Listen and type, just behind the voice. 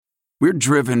We're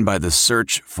driven by the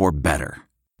search for better.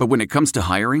 But when it comes to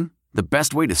hiring, the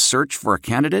best way to search for a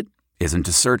candidate isn't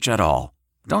to search at all.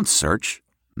 Don't search.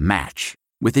 Match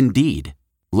with Indeed.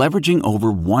 Leveraging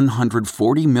over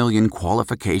 140 million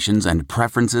qualifications and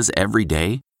preferences every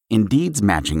day, Indeed's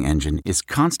matching engine is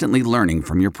constantly learning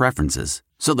from your preferences.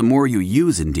 So the more you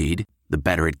use Indeed, the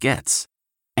better it gets.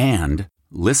 And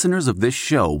listeners of this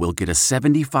show will get a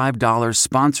 $75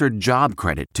 sponsored job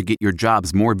credit to get your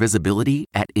jobs more visibility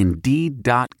at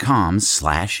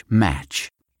Indeed.com/match.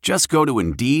 Just go to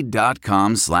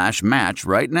Indeed.com/match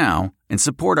right now and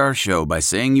support our show by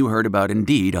saying you heard about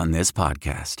Indeed on this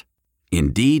podcast.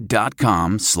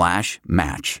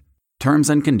 Indeed.com/match. Terms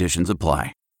and conditions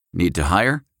apply. Need to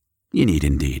hire? You need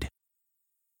Indeed.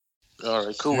 All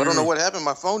right, cool. I don't know what happened.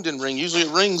 My phone didn't ring. Usually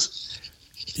it rings.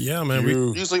 Yeah, man.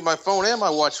 Usually my phone and my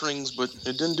watch rings, but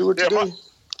it didn't do it today.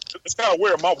 It's kind of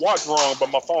weird. My watch rung,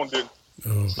 but my phone didn't.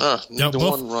 Neither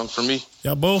one rung for me.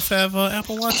 Y'all both have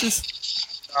Apple Watches?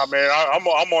 Man, I'm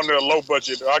on the low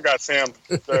budget. I got the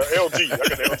LG. I got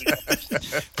the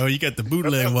LG. Oh, you got the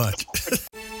bootleg watch.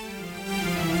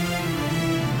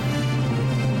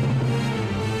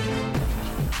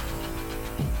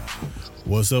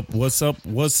 What's up,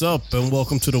 and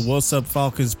welcome to the What's Up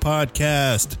Falcons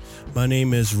podcast. My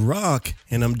name is Rock,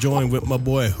 and I'm joined with my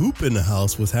boy Hoop in the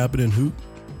house. What's happening, Hoop?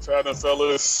 What's happening,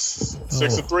 fellas?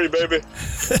 6-3, baby.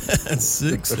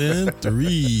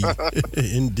 6-3,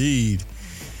 indeed.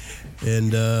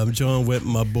 And I'm joined with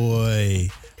my boy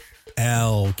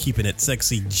Al, keeping it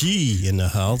sexy G in the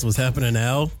house. What's happening,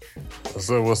 Al?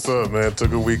 What's up, man?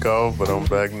 Took a week off, but I'm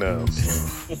back now.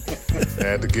 So I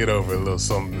had to get over a little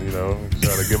something,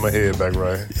 try to get my head back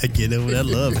right. Get over that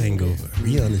love hangover.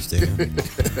 We understand.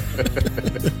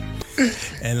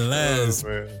 And last,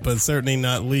 but certainly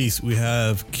not least, we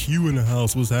have Q in the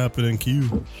house. What's happening,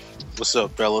 Q? What's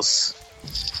up, fellas?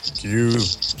 Q.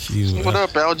 What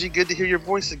up, Algie? Good to hear your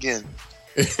voice again.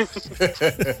 Yeah,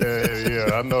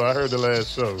 I know. I heard the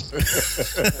last show.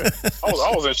 I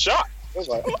was in shock. I was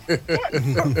like, what?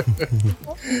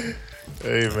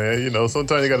 Hey, man,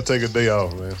 sometimes you got to take a day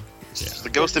off, man. Yeah. The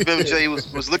ghost of MJ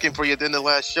was looking for you at the end of the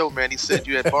last show, man. He said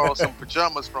you had borrowed some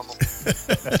pajamas from him.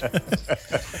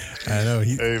 I know.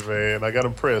 Hey, man, I got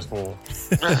them pressed for him.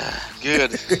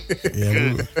 Good.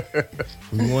 Yeah,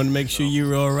 we want to make sure you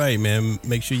were all right, man.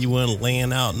 Make sure you weren't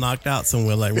laying out, knocked out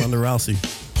somewhere like Ronda Rousey.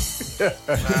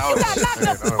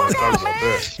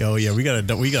 Oh yeah, we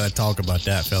gotta talk about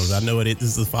that, fellas. I know this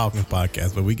is a Falcons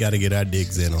podcast, but we gotta get our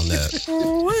digs in on that.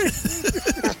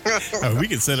 We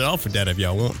can set it off with that if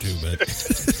y'all want to, but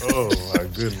oh my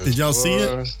goodness! Did y'all see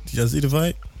it? Did y'all see the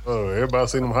fight? Oh, everybody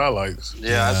seen them highlights.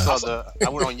 Yeah, I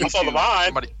went on YouTube. I saw the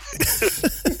line.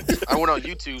 I went on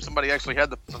YouTube. Somebody actually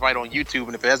had the fight on YouTube,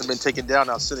 and if it hasn't been taken down,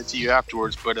 I'll send it to you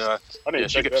afterwards. But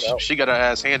she got her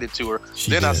ass handed to her.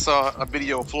 I saw a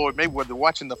video of Floyd Mayweather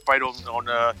watching the fight on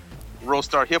World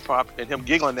Star Hip Hop and him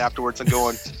giggling afterwards and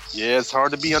going, "Yeah, it's hard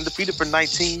to be undefeated for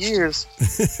 19 years,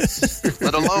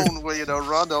 let alone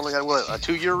Ronda only had a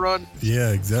 2-year run." Yeah,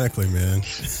 exactly, man.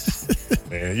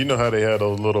 Man, you know how they had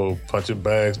those little punching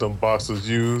bags them boxers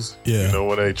use? Yeah.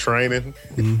 When they training?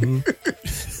 Mm-hmm.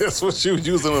 That's what she was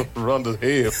using to run the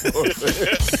head for.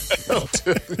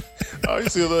 Oh, you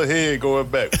see a little head going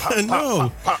back. Pop, I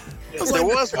know. Pop, pop. There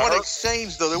was one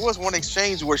exchange, though. There was one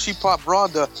exchange where she popped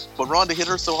Ronda, but Ronda hit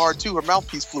her so hard, too, her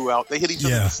mouthpiece flew out. They hit each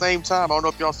other at the same time. I don't know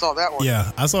if y'all saw that one.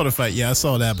 Yeah, I saw the fight. Yeah, I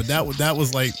saw that. But that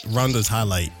was like Ronda's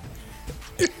highlight.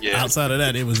 Yeah. Outside of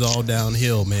that, it was all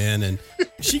downhill, man. And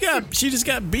she just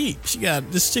got beat.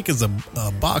 This chick is a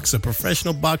boxer,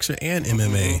 professional boxer and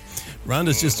MMA.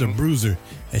 Ronda's just a bruiser.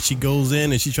 And she goes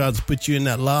in and she tries to put you in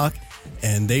that lock.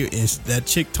 And that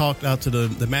chick talked out to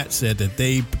the match, said that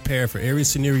they prepared for every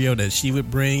scenario that she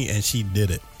would bring, and she did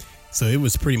it. So it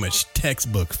was pretty much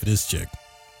textbook for this chick.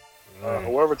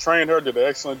 Whoever trained her did an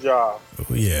excellent job.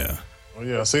 Oh, yeah. Oh,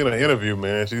 yeah, I seen an interview,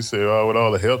 man. She said, with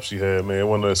all the help she had, man, it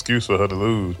wasn't an excuse for her to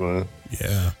lose, man.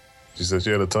 Yeah. She said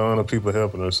she had a ton of people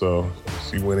helping her, so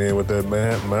she went in with that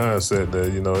mindset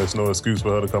that, it's no excuse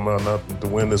for her to come out not to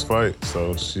win this fight.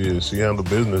 So she handled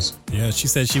business. Yeah, she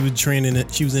said she was training.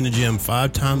 She was in the gym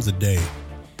 5 times a day.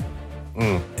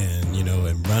 And,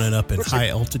 and running up at high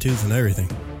altitudes and everything.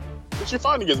 Did she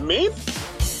find against men?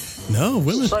 No,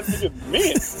 women. She's trying to get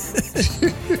men.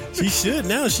 She should.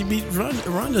 Now she beat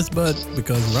Ronda's butt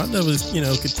because Ronda was,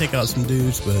 could take out some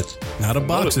dudes, but not a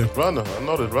boxer. I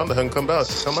noticed Ronda hasn't come out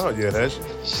yet, has she?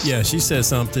 Yeah, she said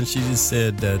something. She just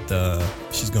said that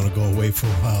she's going to go away for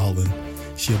a while and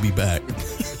she'll be back.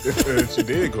 She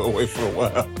did go away for a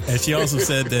while. And she also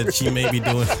said that she may be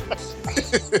doing.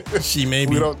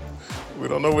 We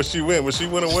don't know where she went, but she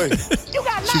went away.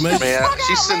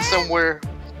 She's sitting somewhere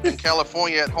in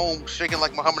California at home, shaking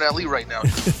like Muhammad Ali right now.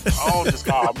 Oh, just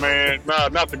man, nah,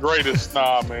 not the greatest.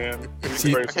 Nah, man. I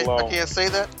can't say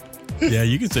that. Yeah,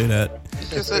 you can say that.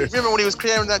 Remember when he was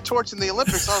carrying that torch in the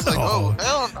Olympics? I was like, oh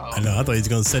hell no. I know. I thought he was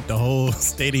gonna set the whole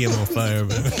stadium on fire,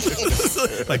 man.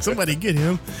 Like somebody get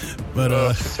him. But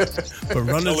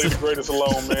Ronda leave the greatest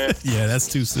alone, man. Yeah, that's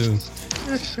too soon.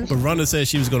 But Ronda said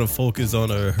she was gonna focus on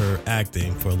her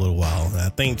acting for a little while. And I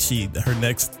think her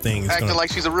next thing is acting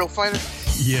like she's a real fighter.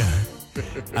 Yeah.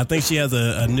 I think she has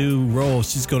a new role.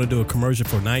 She's going to do a commercial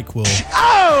for NyQuil.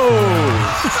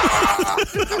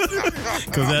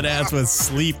 Because that ass was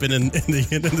sleeping in the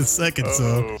end of the second.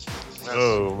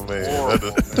 Oh man.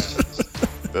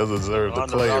 That deserves the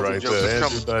play right there.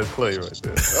 Andrew Dice play right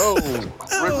there.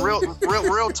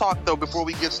 Real talk though. Before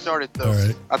we get started though,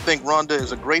 right. I think Ronda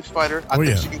is a great fighter. I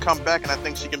think she can come back, and I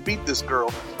think she can beat this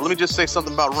girl. But let me just say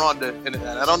something about Ronda, and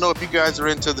I don't know if you guys are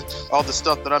into all the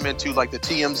stuff that I'm into, like the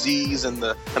TMZs and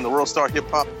the World Star Hip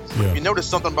Hop. Yeah. You notice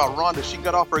something about Ronda? She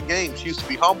got off her game. She used to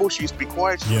be humble. She used to be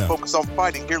quiet. She used to focus on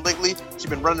fighting. Here lately, she's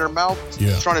been running her mouth,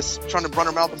 trying to run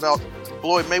her mouth about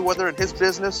Floyd Mayweather and his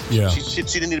business. Yeah. She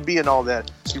didn't need to be in all that.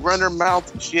 She ran her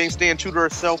mouth. She ain't staying true to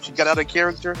herself. She got out of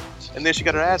character, and then she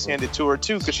got her ass handed to her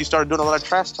too because she started doing a lot of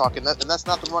trash talking. And that's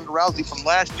not the Ronda Rousey from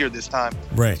last year. This time,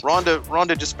 right?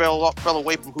 Ronda just fell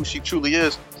away from who she truly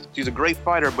is. She's a great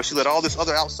fighter, but she let all this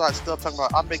other outside stuff talking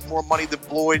about I make more money than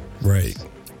Floyd. Right.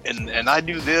 And I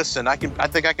do this, and I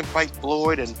think I can fight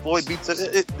Floyd, and Floyd beats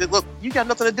it. Look, you got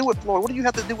nothing to do with Floyd. What do you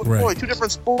have to do with Floyd? Two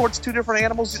different sports, two different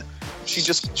animals. She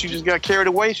just got carried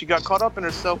away. She got caught up in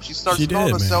herself. She started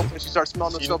smelling herself, and she started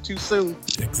smelling herself too soon.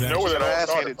 Exactly. You know where that all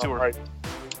started from, right?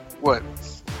 What?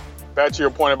 Back to your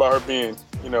point about her being,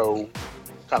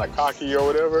 kind of cocky or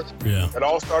whatever. Yeah. It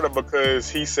all started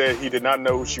because he said he did not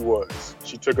know who she was.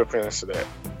 She took offense to that.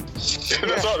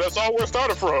 That's all where it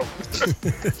started from.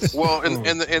 Well, in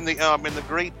the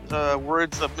great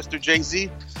words of Mr. Jay-Z,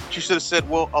 she should have said,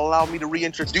 "Well, allow me to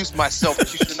reintroduce myself." And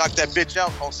she should have knocked that bitch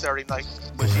out on Saturday night,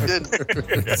 but she didn't.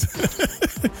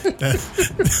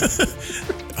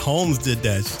 Holmes did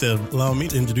that. She said, "Allow me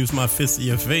to introduce my fist to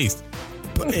your face."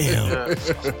 Damn.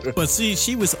 But see,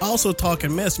 she was also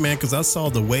talking mess, man, because I saw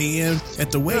the weigh-in. At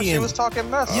the weigh-in, she was talking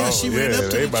mess. Yeah, she ran up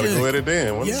to the chick. Go at it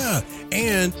then. Yeah,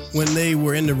 and when they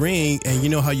were in the ring, and you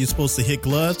know how you're supposed to hit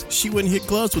gloves, she wouldn't hit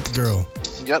gloves with the girl.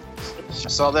 Yep, I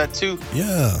saw that too.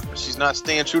 Yeah, she's not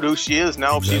staying true to who she is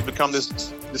now. Exactly. She's become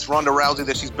this Ronda Rousey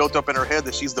that she's built up in her head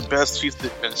that she's the best.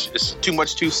 It's too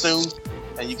much too soon.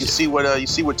 And you can see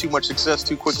what too much success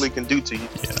too quickly can do to you.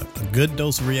 Yeah, a good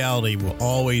dose of reality will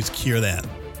always cure that.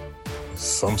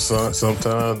 Sometimes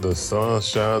the sun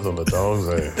shines on the dog's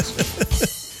ass.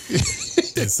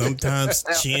 And sometimes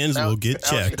chins will get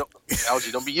checked.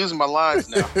 Algie, don't be using my lines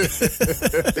now. You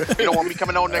don't want me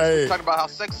coming on next week talking about how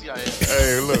sexy I am.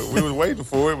 Hey, look, we was waiting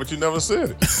for it, but you never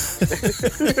said it.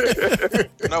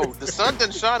 No, the sun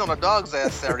didn't shine on a dog's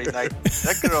ass Saturday night.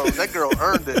 That girl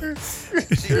earned it.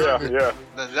 She earned it. Yeah.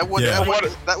 That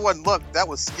wasn't luck. That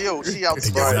was skill. She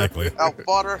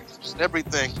outfought her, just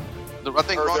everything. I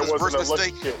think Ronda's worst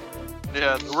mistake.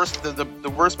 Yeah,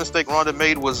 the worst mistake Ronda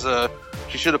made was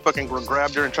she should have fucking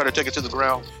grabbed her and tried to take her to the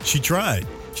ground. She tried,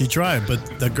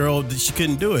 but the girl, she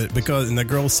couldn't do it and the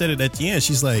girl said it at the end.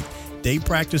 She's like, they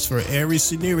practiced for every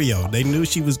scenario. They knew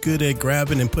she was good at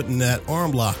grabbing and putting that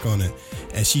arm lock on it,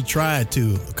 and she tried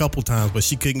to a couple times, but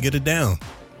she couldn't get it down.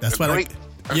 That's why.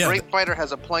 A great fighter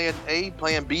has a plan A,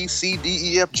 plan B, C,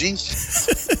 D, E, F, G.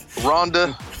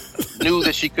 Ronda knew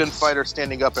that she couldn't fight her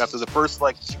standing up. After the first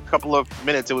couple of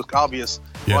minutes, it was obvious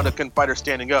Ronda couldn't fight her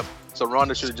standing up. So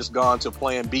Ronda should have just gone to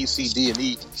plan B, C, D, and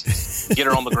E, get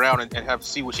her on the ground and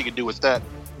see what she could do with that.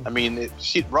 I mean,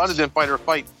 Ronda didn't fight her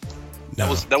fight.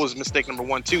 No. That was mistake number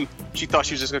 1 too. She thought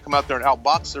she was just gonna come out there and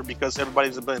outbox her because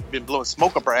everybody's been blowing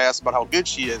smoke up her ass about how good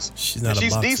she is. She's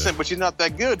decent, but she's not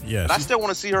that good. Yeah, and I still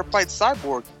want to see her fight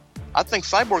Cyborg. I think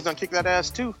Cyborg's gonna kick that ass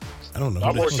too. I don't know.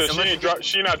 Cyborg said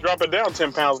she not dropping down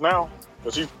 10 pounds now,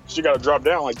 because she got to drop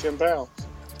down like 10 pounds.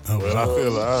 Oh, well,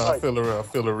 I feel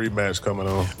a rematch coming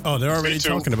on. Oh, they're already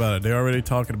talking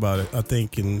about it. I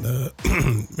think in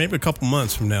maybe a couple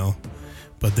months from now.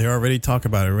 But they're already talking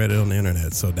about it, read it on the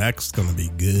internet. So that's going to be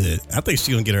good. I think she's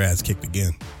going to get her ass kicked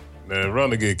again. Man,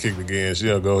 Ronda get kicked again.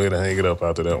 She'll go ahead and hang it up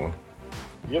after that one.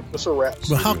 Yep, that's a wrap.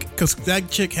 But how? Because that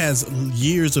chick has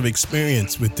years of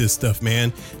experience with this stuff,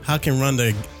 man. How can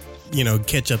Ronda,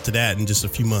 catch up to that in just a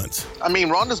few months? I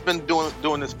mean, Ronda's been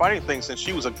doing this fighting thing since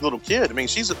she was a little kid. I mean,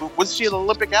 was she an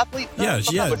Olympic athlete? Yeah,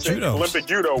 judo. Olympic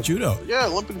judo. Yeah,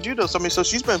 Olympic judo. So, I mean, so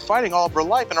she's been fighting all of her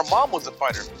life, and her mom was a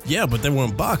fighter. Yeah, but they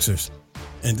weren't boxers.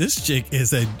 And this chick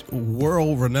is a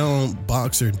world-renowned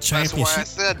boxer champion. That's why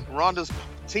I said Ronda's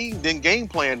team didn't game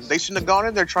plan. They shouldn't have gone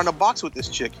in there trying to box with this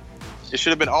chick. It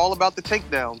should have been all about the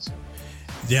takedowns.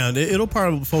 Yeah, it'll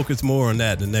probably focus more on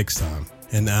that the next time.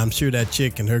 And I'm sure that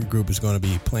chick and her group is going to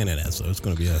be planning that, so it's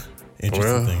going to be a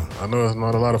interesting thing. I know there's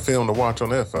not a lot of film to watch on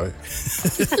that fight.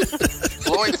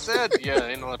 Floyd said,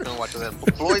 ain't no lot of film to watch on that.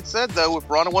 But Floyd said, though, if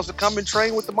Ronda wants to come and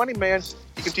train with the money man,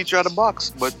 he can teach her how to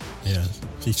box. But yeah,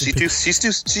 she's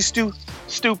too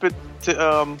stupid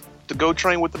to go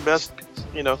train with the best.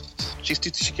 You know, she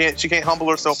can't humble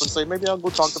herself and say, maybe I'll go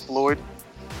talk to Floyd.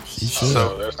 She should.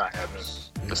 So that's not happening.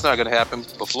 It's not going to happen.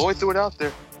 But Floyd threw it out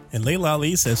there. And Layla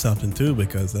Ali said something too,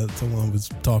 because someone was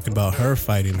talking about her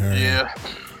fighting her. Yeah.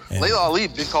 Layla Ali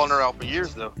been calling her out for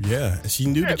years, though. Yeah, she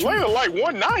knew that. Layla like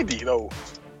 190 though.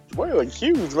 Layla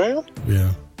huge, man.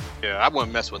 Yeah. Yeah, I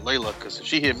wouldn't mess with Layla because if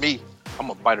she hit me, I'm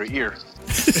gonna bite her ear.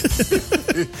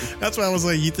 That's why I was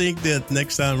like, you think that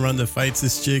next time Ronda fights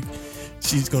this chick,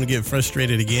 she's gonna get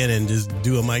frustrated again and just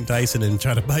do a Mike Tyson and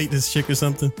try to bite this chick or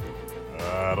something?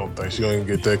 I don't think she'll even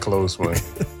get that close, man.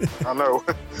 I know.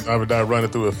 I would die running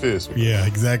through a fist. Man. Yeah,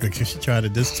 exactly, because she tried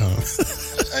it this time.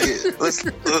 Hey,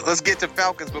 let's get to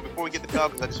Falcons, but before we get to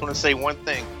Falcons, I just want to say one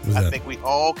thing. I think we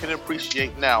all can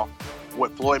appreciate now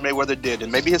what Floyd Mayweather did,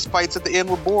 and maybe his fights at the end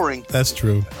were boring. That's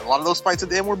true. A lot of those fights at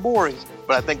the end were boring,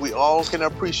 but I think we all can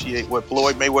appreciate what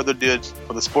Floyd Mayweather did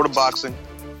for the sport of boxing.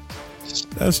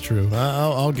 That's true.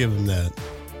 I'll give him that.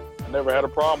 Never had a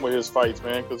problem with his fights,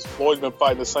 man, because Floyd's been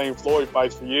fighting the same Floyd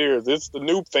fights for years. It's the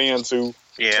new fans who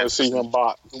see him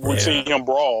box. We see him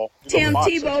brawl.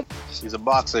 He's a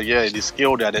boxer, yeah. He's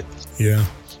skilled at it. Yeah,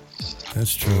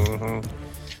 that's true.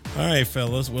 Mm-hmm. All right,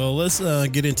 fellas. Well, let's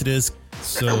get into this.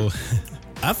 So,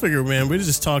 I figure, man, we're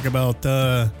just talking about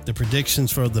the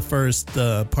predictions for the first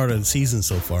part of the season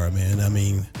so far, man. I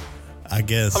mean, I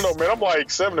guess. I know, man. I'm like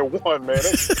 7-1, man.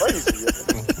 That's crazy.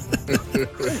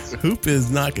 Hoop is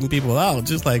knocking people out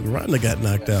just like Ronda got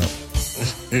knocked out.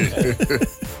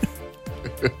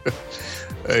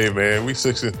 Hey man, we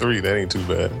 6-3. That ain't too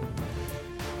bad.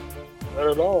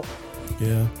 Not at all.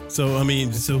 Yeah. So I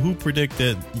mean, who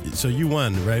predicted? So you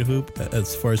won, right, Hoop?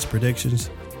 As far as predictions.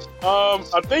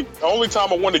 I think the only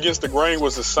time I won against the grain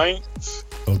was the Saints.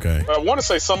 Okay. I want to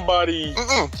say somebody.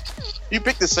 You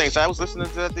picked the Saints. I was listening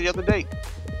to that the other day.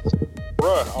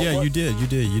 Bruh, yeah, you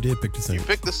did pick the Saints. You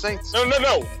picked the Saints.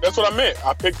 No. That's what I meant.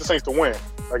 I picked the Saints to win.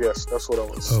 I guess that's what I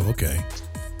was. Oh, okay.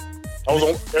 I was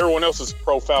on everyone else's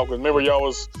pro Falcons. Remember, y'all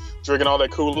was drinking all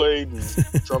that Kool-Aid and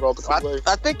drunk all the Kool-Aid.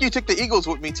 I think you took the Eagles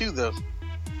with me too, though.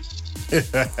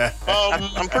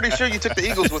 I'm pretty sure you took the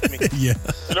Eagles with me. Yeah.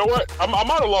 You know what? I might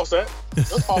have lost that.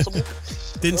 That's possible.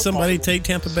 Didn't somebody take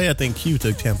Tampa Bay? I think Q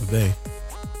took Tampa Bay.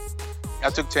 I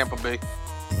took Tampa Bay.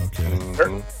 Okay.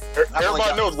 Mm-hmm.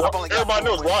 Everybody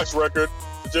knows Rock's record.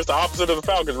 It's just the opposite of the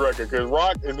Falcons record because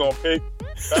Rock is going to pick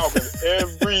Falcons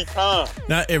every time.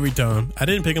 Not every time. I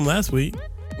didn't pick him last week.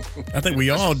 I think we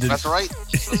all did. That's right.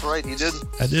 He did.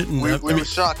 I didn't. We were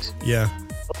shocked. Yeah.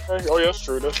 Okay. Oh, yeah, that's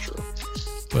true.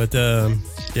 But,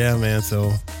 yeah, man.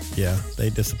 So, yeah, they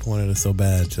disappointed us so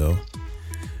bad. So,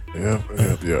 yeah.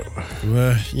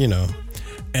 Well, you know.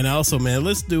 And also, man,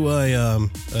 let's do a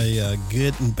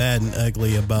good and bad and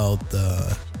ugly about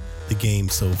the game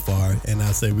so far. And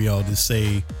I say we all just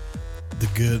say the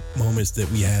good moments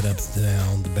that we had up and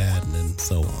down, the bad, and then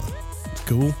so on. It's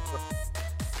cool?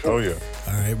 Oh, yeah.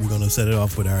 All right, we're going to set it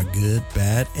off with our good,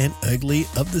 bad, and ugly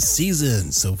of the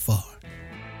season so far.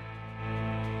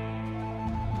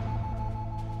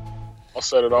 I'll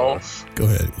set it off. Go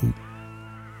ahead.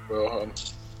 Well,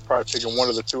 probably picking one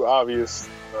of the two obvious.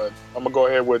 I'm going to go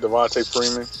ahead with Devontae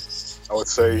Freeman. I would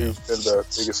say he's been the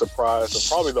biggest surprise of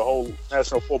probably the whole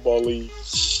National Football League.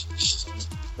 It's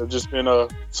just been a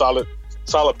solid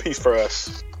piece for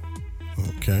us.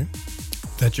 Okay.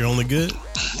 That your only good?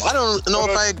 I don't know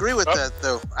if I agree with that,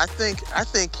 though. I think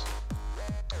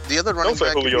the other running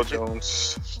back... Don't say Julio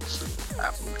Jones.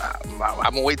 I'm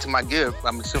going to wait till my give.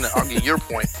 I'm just going to argue your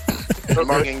point. I'm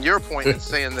arguing your point and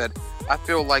saying that I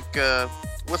feel like...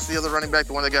 what's the other running back,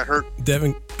 the one that got hurt?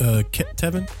 Tevin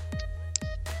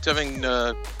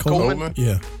Coleman?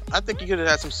 Yeah. I think he could have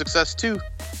had some success, too,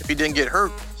 if he didn't get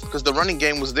hurt, because the running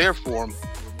game was there for him.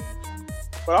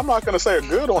 But I'm not going to say a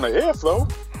good on the if, though.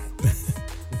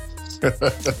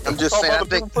 I'm just saying, I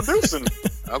think... producing.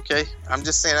 Okay. I'm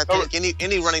just saying, I think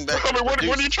any running back... I mean, what are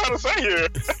you trying to say here?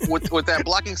 with that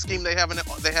blocking scheme they have on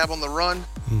the run,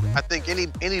 mm-hmm. I think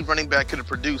any running back could have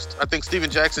produced. I think Steven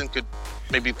Jackson could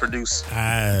maybe produce.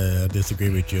 I disagree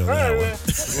with you on that one.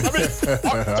 I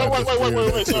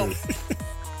mean, wait. So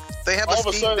they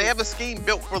have a scheme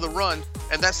built for the run,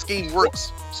 and that scheme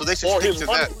works. So they should stick to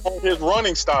that. For his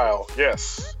running style,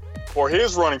 yes. For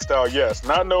his running style, yes.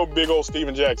 Not no big old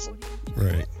Steven Jackson.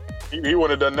 Right. He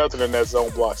wouldn't have done nothing in that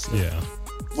zone block. Yeah.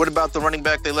 What about the running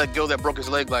back they let go that broke his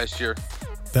leg last year?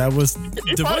 That was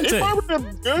Devontae. He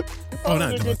probably did good. Oh,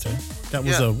 not Devontae. That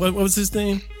was what was his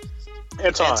name?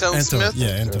 Anton Smith. Yeah,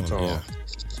 Anton.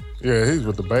 Yeah, he's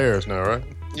with the Bears now, right?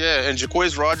 Yeah, and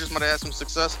Ja'Quez Rogers might have had some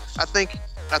success. I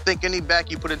think any back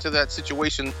you put into that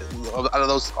situation, out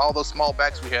of all those small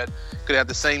backs we had, could have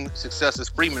the same success as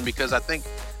Freeman, because I think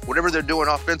whatever they're doing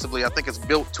offensively, I think it's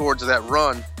built towards that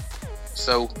run.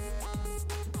 So,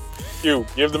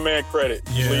 give the man credit.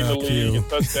 He's leading the league in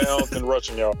touchdowns and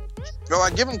rushing yards. No, I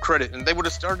give him credit, and they would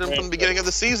have started him from the beginning of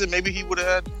the season. Maybe he would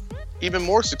have had even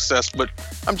more success. But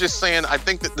I'm just saying, I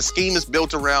think that the scheme is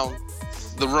built around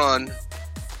the run,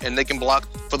 and they can block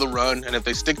for the run. And if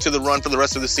they stick to the run for the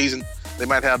rest of the season, they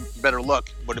might have better luck.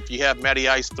 But if you have Matty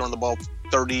Ice throwing the ball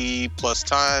 30-plus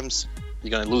times,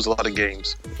 you're going to lose a lot of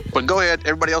games. But go ahead.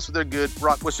 Everybody else with their good.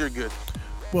 Rock, what's your good?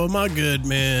 Well, my good,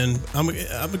 man, and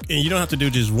you don't have to do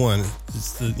just one.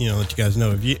 Just to, let you guys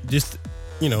know.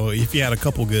 If you had a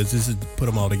couple goods, this is put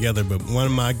them all together. But one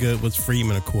of my good was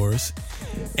Freeman, of course.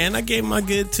 And I gave my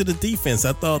good to the defense.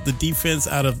 I thought the defense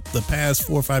out of the past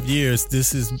 4 or 5 years,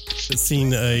 this has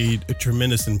seen a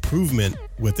tremendous improvement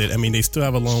with it. I mean, they still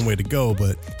have a long way to go,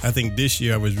 but I think this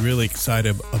year I was really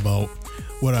excited about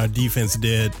what our defense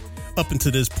did up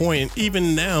until this point. And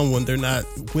even now, when they're not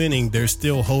winning, they're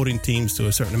still holding teams to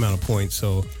a certain amount of points.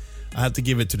 So I have to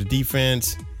give it to the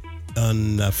defense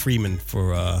and Freeman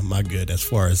for my good as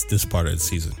far as this part of the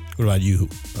season. What about you,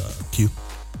 Q?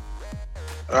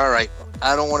 All right.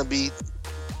 I don't want to be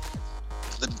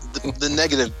the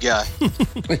negative guy.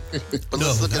 But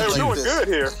let's look at it like this. Good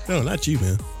here. No, not you,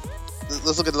 man.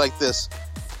 Let's look at it like this.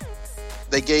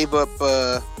 They gave up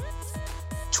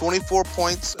 24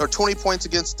 points or 20 points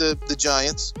against the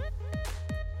Giants.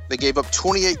 They gave up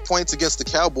 28 points against the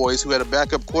Cowboys, who had a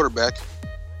backup quarterback.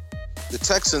 The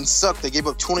Texans sucked. They gave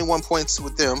up 21 points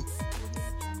with them.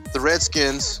 The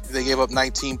Redskins, they gave up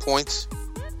 19 points.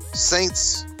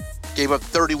 Saints gave up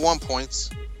 31 points.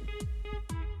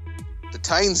 The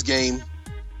Titans game,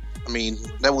 I mean,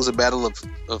 that was a battle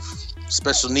of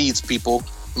special needs people.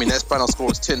 I mean, that final score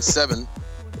was 10-7,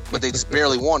 but they just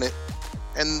barely won it.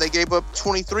 And they gave up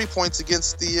 23 points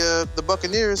against the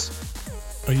Buccaneers.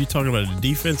 Are you talking about the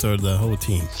defense or the whole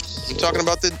team? I'm talking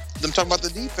about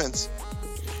the defense.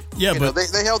 Yeah, but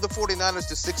they held the 49ers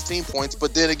to 16 points,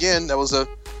 but then again,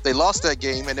 they lost that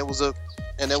game, and it was a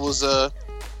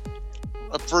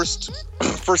first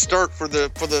start for the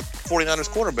 49ers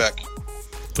quarterback.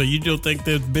 So you don't think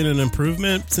there's been an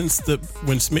improvement since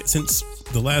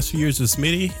the last few years with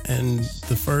Smitty and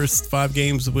the first 5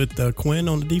 games with Quinn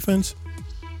on the defense?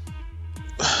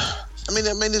 I mean,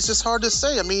 it's just hard to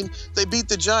say. I mean, they beat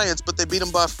the Giants, but they beat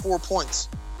them by 4 points.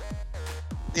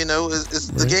 Right.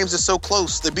 The games are so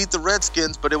close. They beat the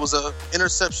Redskins, but it was a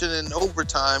interception in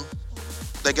overtime.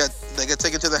 They got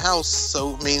taken to the house.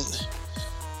 So I mean,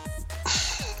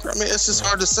 it's just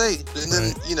hard to say. And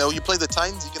then you play the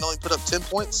Titans, you can only put up 10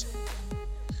 points.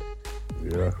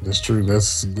 Yeah, that's true.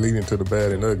 That's leading to the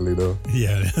bad and ugly, though.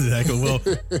 Yeah, exactly. Well,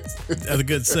 that's a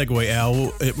good segue,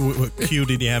 Al. Q,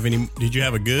 did you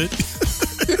have a good?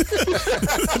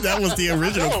 That was the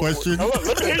original question.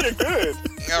 Let me hear your good.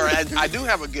 All right, I do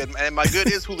have a good, and my good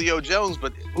is Julio Jones,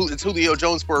 but it's Julio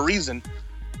Jones for a reason.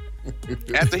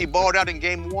 After he balled out in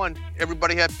game 1,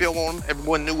 everybody had film on him.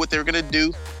 Everyone knew what they were going to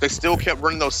do. They still kept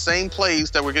running those same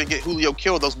plays that were going to get Julio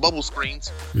killed, those bubble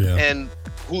screens. Yeah. And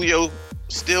Julio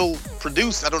still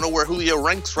produced. I don't know where Julio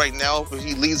ranks right now, if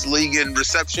he leads the league in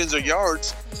receptions or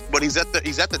yards, but he's at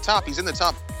the top. He's in the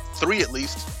top 3 at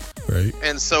least. Right.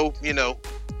 And so,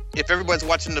 if everybody's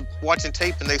watching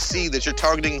tape and they see that you're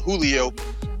targeting Julio,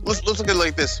 let's look at it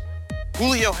like this.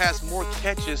 Julio has more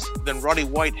catches than Roddy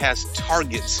White has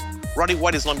targets. Roddy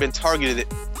White has only been targeted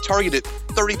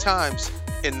 30 times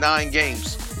in 9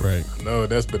 games. Right. No,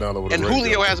 that's been all over the radio. And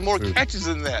Julio has more catches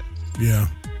than that. Yeah.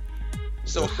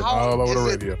 So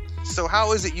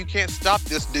how is it you can't stop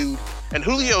this dude? And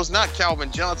Julio's not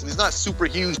Calvin Johnson. He's not super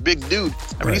huge, big dude.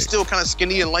 I mean, he's still kind of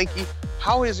skinny and lanky.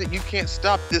 How is it you can't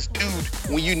stop this dude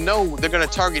when you know they're going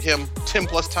to target him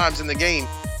 10-plus times in the game?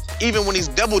 Even when he's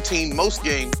double-teamed most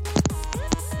games,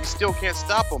 you still can't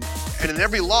stop him. And in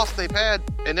every loss they've had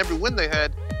and every win they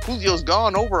had, Julio's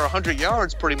gone over 100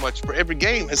 yards pretty much for every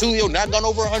game. Has Julio not gone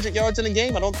over 100 yards in a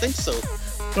game? I don't think so.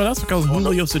 Well, that's because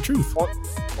Julio's the truth.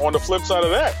 On the flip side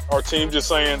of that, our team just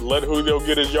saying, let Julio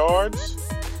get his yards.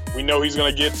 We know he's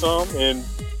going to get some and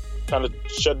kind of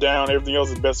shut down everything else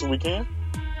as best as we can.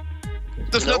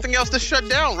 There's nothing else to shut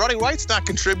down. Roddy White's not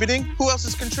contributing. Who else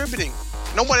is contributing?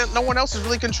 No one else is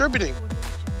really contributing.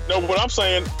 No, what I'm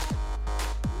saying,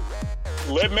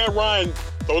 let Matt Ryan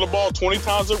throw the ball 20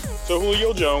 times to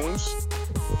Julio Jones.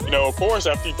 Of course,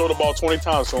 after you throw the ball 20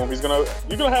 times to him,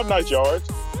 you're gonna have nice yards.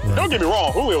 Right. Don't get me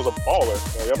wrong, Julio's a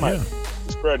baller. Like, I'm not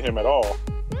discrediting him at all.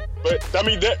 But I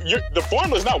mean, the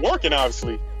formula's not working.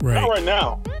 Obviously, not right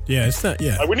now. Yeah, it's not.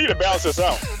 Yeah, like, we need to balance this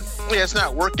out. Yeah, it's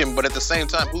not working, but at the same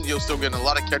time, Julio's still getting a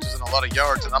lot of catches and a lot of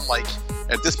yards. And I'm like,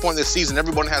 at this point in the season,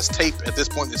 everyone has tape at this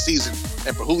point in the season.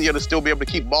 And for Julio to still be able to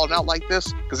keep balling out like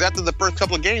this, because after the first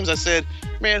couple of games, I said,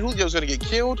 man, Julio's going to get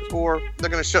killed or they're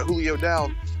going to shut Julio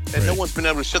down. And no one's been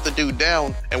able to shut the dude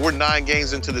down. And we're 9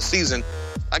 games into the season.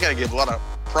 I got to give a lot of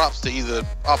props to either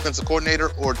offensive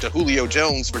coordinator or to Julio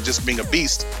Jones for just being a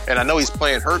beast. And I know he's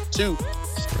playing hurt too.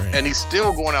 Right. And he's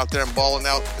still going out there and balling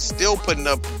out, still putting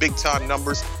up big-time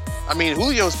numbers. I mean,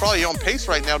 Julio's probably on pace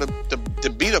right now to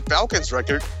beat a Falcons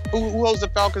record. Who holds the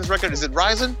Falcons record? Is it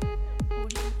Rison?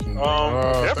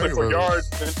 Definitely for yards.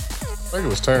 I think it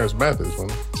was Terrence Mathis.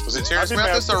 Was it Terrence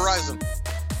Mathis or Rison?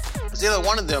 It's either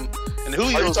one of them. And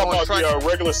Julio's on track. The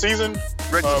regular season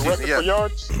record for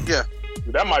yards? Yeah.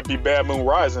 That might be Bad Moon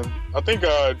Rising. I think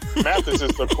Mathis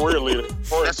is the career leader,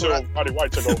 or until Roddy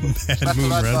White took over. That's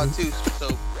what I thought too.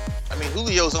 So, I mean,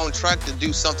 Julio's on track to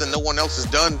do something no one else has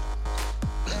done,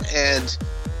 and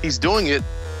he's doing it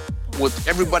with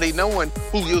everybody knowing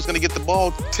Julio's going to get the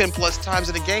ball 10 plus times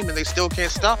in a game, and they still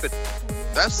can't stop it.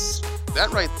 That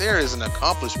right there is an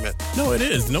accomplishment. No, it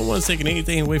is. No one's taking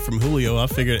anything away from Julio. I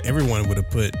figured everyone would have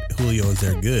put Julio as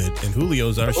their good, and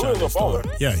Julio's our shining star.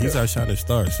 Yeah, he's our shining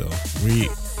star. So we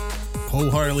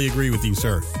wholeheartedly agree with you,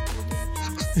 sir.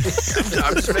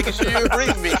 I'm just making sure you agree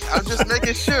with me. I'm just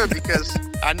making sure because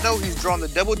I know he's drawn the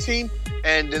double team,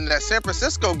 and in that San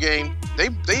Francisco game, they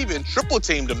even triple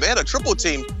teamed him. They had a triple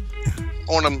team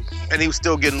on him, and he was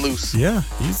still getting loose. Yeah,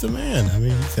 he's the man. I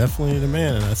mean, he's definitely the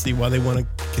man, and I see why they want to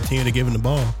continue to give him the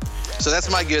ball. So that's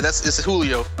my good. It's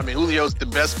Julio. I mean, Julio's the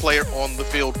best player on the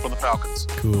field for the Falcons.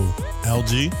 Cool.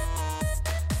 LG?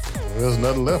 There's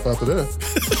nothing left after that.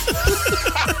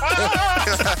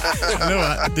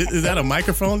 Is that a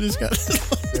microphone just got?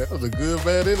 That was a good,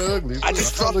 bad, and ugly. I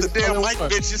just dropped the damn mic,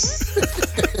 bitches.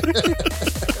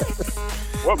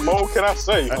 What more can I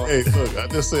say? Hey, look, I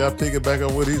just say I pick it back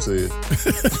on what he said.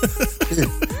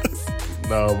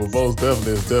 No, but most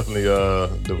definitely, it's definitely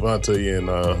Devontae and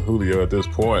Julio at this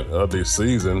point of this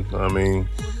season. I mean,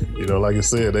 like you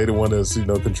said, they the one that's,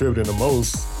 contributing the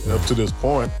most up to this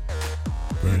point.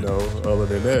 Right. Other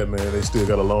than that, man, they still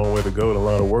got a long way to go and a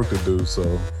lot of work to do.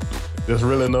 So there's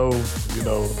really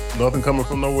nothing coming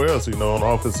from nowhere else, on the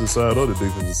offensive side or the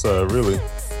defensive side, really.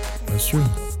 That's true.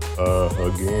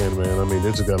 Again, man, I mean,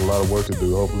 they just got a lot of work to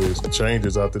do. Hopefully it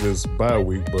changes after this bye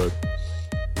week, but,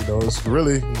 it's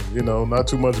really, not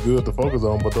too much good to focus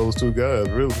on, but those two guys,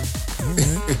 really.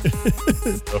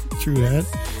 True that.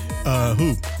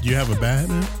 Who? Do you have a bad,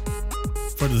 man?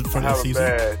 For the season?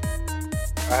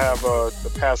 I have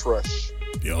the pass rush.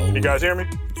 You guys hear me?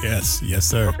 Yes,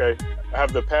 sir. Okay. I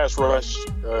have the pass rush.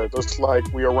 Looks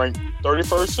like we are ranked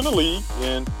 31st in the league,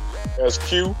 and as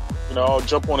Q, I'll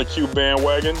jump on a Q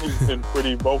bandwagon. He's been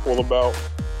pretty vocal about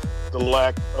the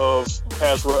lack of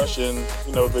pass rush and,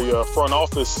 the front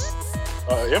office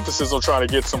emphasis on trying to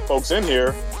get some folks in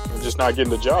here and just not getting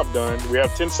the job done. We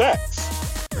have 10 sacks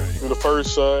through the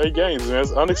first 8 games, and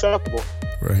that's unacceptable.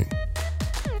 Right.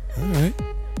 All right.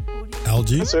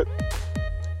 LG? That's it.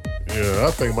 Yeah,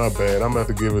 I think my bad. I'm going to have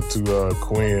to give it to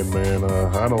Quinn, man.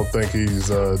 I don't think he's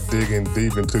digging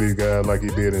deep into these guys like he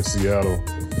did in Seattle.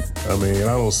 I mean,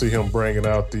 I don't see him bringing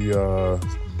out the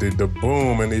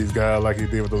boom in these guys like he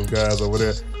did with those guys over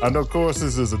there. I know, of course,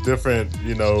 this is a different,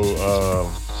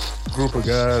 group of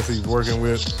guys he's working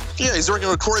with. Yeah, he's working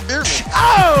with Corey Bierman.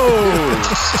 Oh!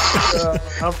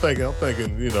 I'm thinking,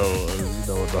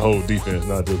 the whole defense,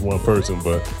 not just one person,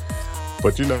 but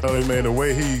man, the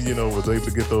way he, was able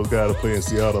to get those guys to play in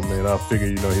Seattle, man, I figure,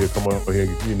 he'll come up here,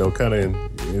 kind of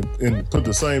and put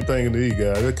the same thing in these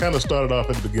guys. It kind of started off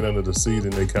at the beginning of the season.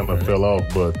 They kind of fell off,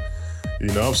 but,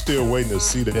 I'm still waiting to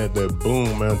see that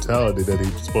boom mentality that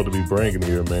he's supposed to be bringing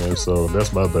here, man. So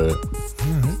that's my bad. All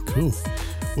right, cool.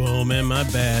 Well, man, my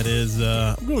bad is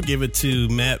I'm going to give it to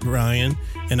Matt Ryan,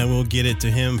 and I will get it to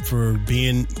him for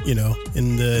being,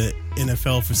 in the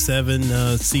NFL for 7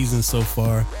 seasons so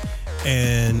far.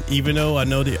 And even though I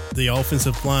know the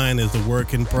offensive line is a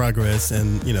work in progress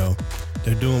and,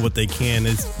 they're doing what they can,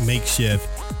 it's makeshift,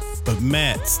 but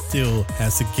Matt still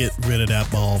has to get rid of that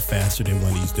ball faster than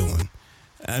what he's doing.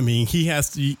 I mean, he has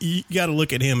to, you got to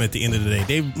look at him at the end of the day.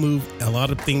 They've moved a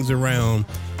lot of things around,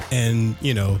 And,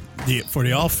 for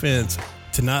the offense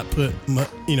to not put,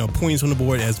 points on the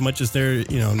board as much as they're,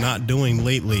 not doing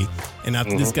lately. And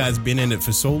after this guy's been in it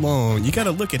for so long, you got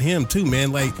to look at him too,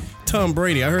 man. Like Tom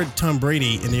Brady. I heard Tom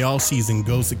Brady in the offseason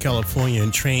goes to California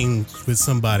and trains with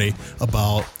somebody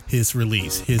about his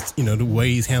release, his, the way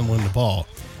he's handling the ball.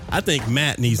 I think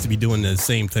Matt needs to be doing the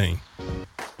same thing.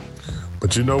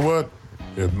 But you know what?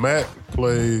 If Matt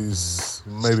plays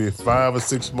maybe 5 or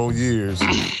 6 more years,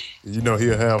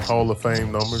 he'll have Hall of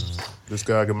Fame numbers. This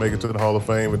guy can make it to the Hall of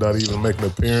Fame without even making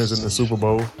an appearance in the Super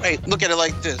Bowl. Hey, look at it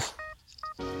like this.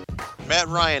 Matt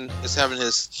Ryan is having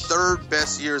his 3rd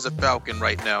best year as a Falcon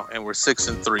right now, and we're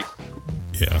 6-3.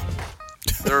 Yeah.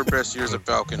 3rd best year as a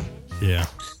Falcon. Yeah.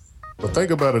 But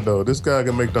think about it, though. This guy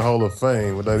can make the Hall of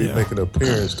Fame without even making an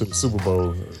appearance to the Super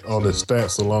Bowl on his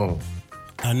stats alone.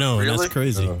 I know. Really? That's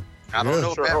crazy. I don't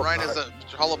know if Matt Ryan is a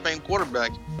Hall of Fame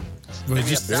quarterback. Maybe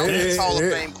just Hall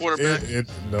of Fame quarterback.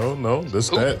 No. The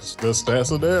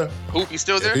stats are there. Hoop, you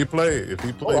still there? If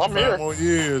he played 5 more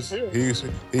years,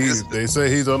 they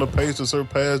say he's on the pace to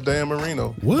surpass Dan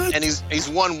Marino. What? And he's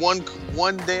won one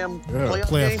damn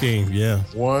playoff game. Yeah.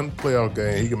 One playoff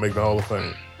game, he can make the Hall of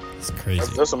Fame. It's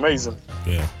crazy. That's amazing.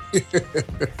 Yeah.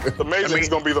 It's amazing. He's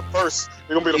gonna be the first.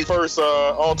 He's gonna be the first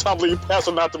all-time league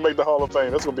passer not to make the Hall of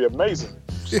Fame. That's gonna be amazing.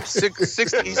 60.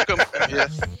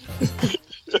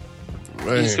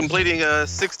 He's completing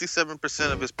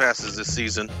 67% of his passes this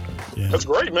season. Yeah. That's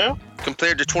great, man.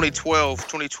 Compared to 2012,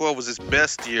 2012 was his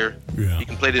best year. Yeah. He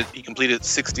completed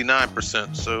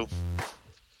 69%. So,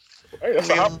 hey, that's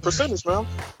a high percentage, man.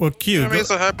 Well, Q. it's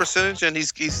a high percentage, and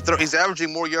he's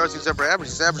averaging more yards than he's ever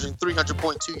averaged. He's averaging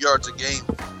 300.2 yards a game,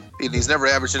 and he's never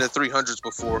averaged in the 300s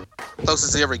before.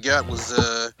 Closest he ever got was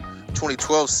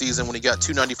 2012 season when he got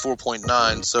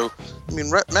 294.9. So,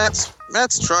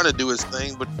 Matt's trying to do his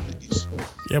thing, but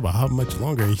but how much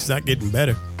longer? He's not getting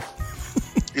better.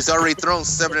 He's already thrown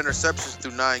 7 interceptions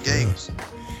through 9 games.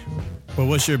 Well,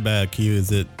 what's your bad, Q?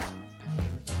 Is it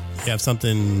you have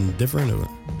something different? Or?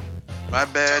 My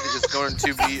bad is going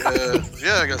to be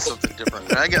I got something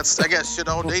different. I got shit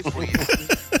all day for you.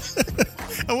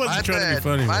 I wasn't trying to be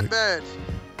funny. My bad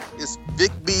is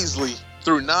Vic Beasley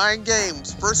through 9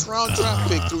 games, first round draft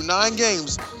pick through 9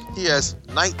 games. He has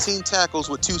 19 tackles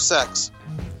with 2 sacks.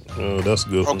 Oh, that's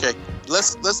good. Okay,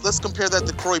 let's compare that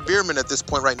to Croy Bierman at this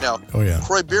point right now. Oh yeah.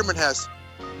 Croy Bierman has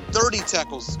 30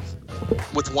 tackles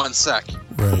with 1 sack.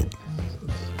 Right.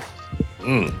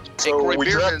 So Croy we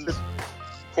Bierman, drafted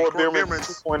Croy Bierman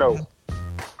 2.0.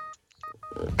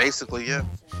 Basically, yeah.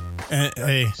 And,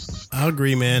 hey, I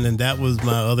agree, man. And that was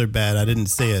my other bad. I didn't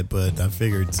say it, but I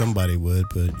figured somebody would.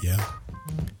 But yeah,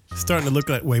 starting to look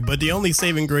that way. But the only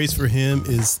saving grace for him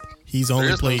is he's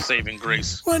only played. No saving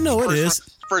grace. Well, no, it is.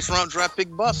 First round draft pick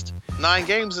bust. 9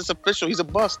 games, it's official. He's a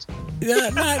bust.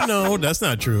 Yeah, no, that's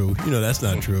not true. That's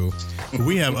not true.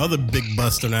 We have other big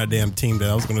busts on our damn team that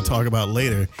I was going to talk about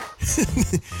later.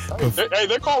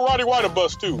 They call Roddy White a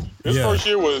bust too. His first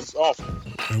year was awful.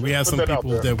 And we have some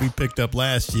people that we picked up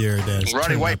last year. That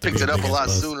Roddy White picked it up a lot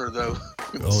sooner, though.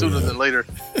 Sooner than later.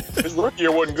 His rookie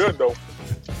year wasn't good, though.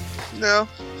 No.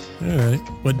 All right.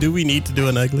 But do we need to do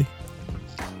an ugly?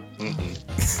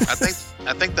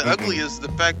 I think the ugly is the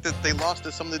fact that they lost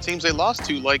to some of the teams they lost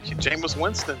to, like Jameis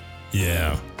Winston.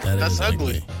 Yeah, that's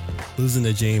ugly. Losing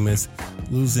to Jameis,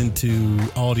 losing to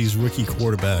all these rookie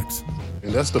quarterbacks.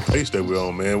 And that's the pace that we're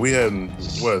on, man. We have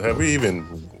we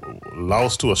even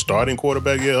lost to a starting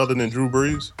quarterback yet other than Drew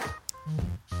Brees?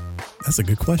 That's a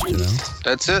good question, though.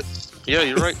 That's it. Yeah,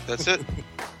 you're right. That's it.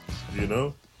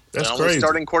 That's the crazy. only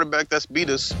starting quarterback that's beat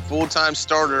us, full-time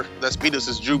starter that's beat us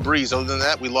is Drew Brees. Other than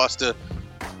that, we lost to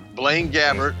Blaine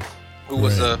Gabbert, who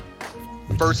was a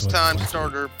first-time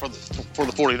starter for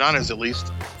the 49ers, at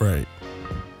least. Right.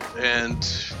 And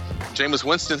Jameis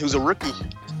Winston, who's a rookie.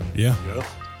 Yeah.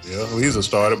 Yeah, well, he's a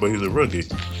starter, but he's a rookie,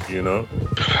 And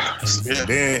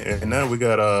now we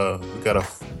got a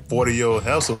 40-year-old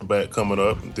Hasselbeck coming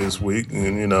up this week,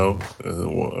 and will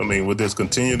this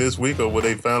continue this week, or will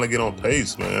they finally get on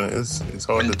pace, man? It's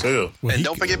hard to tell. And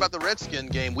don't forget about the Redskin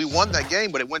game. We won that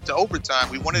game, but it went to overtime.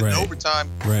 We won it in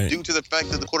overtime due to the fact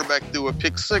that the quarterback threw a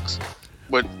pick 6.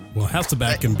 But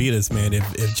Hasselbeck can beat us, man. If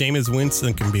Jameis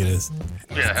Winston can beat us,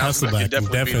 Hasselbeck can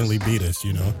definitely beat us.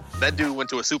 That dude went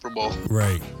to a Super Bowl.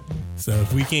 Right. So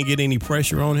if we can't get any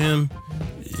pressure on him,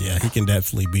 he can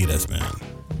definitely beat us, man.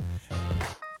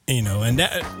 And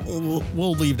that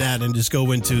we'll leave that and just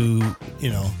go into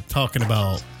talking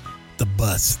about the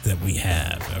bust that we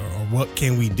have, or what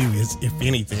can we do, if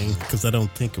anything, because I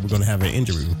don't think we're going to have an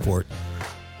injury report.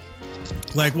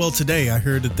 Today I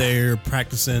heard that they're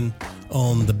practicing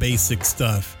on the basic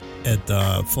stuff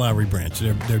Flowery Branch.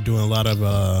 They're doing a lot of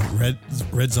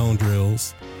red zone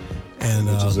drills, and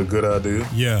which is a good idea.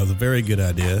 Yeah, it's a very good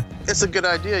idea. It's a good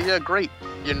idea. Yeah, great.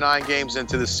 You're 9 games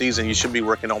into the season. You should be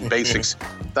working on basics.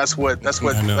 That's what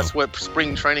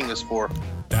spring training is for.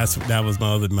 That was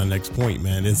my next point,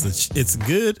 man. It's a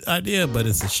good idea, but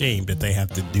it's a shame that they have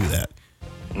to do that.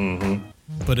 Mm-hmm.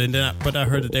 But I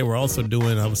heard that they were also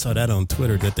doing. I saw that on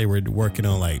Twitter that they were working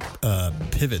on like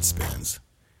pivot spins,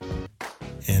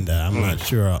 and I'm not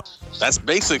sure. That's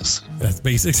basics. That's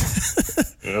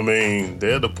basics. I mean,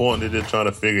 they're at the point that they're trying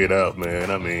to figure it out,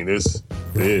 man. I mean, they're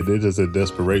just a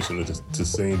desperation to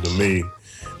seem to me.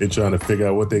 They're trying to figure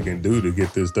out what they can do to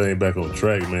get this thing back on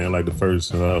track, man. Like the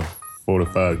first 4 to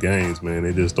 5 games, man.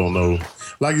 They just don't know.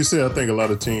 Like you said, I think a lot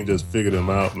of teams just figured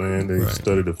them out, man. They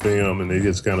studied the film and they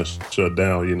just kind of shut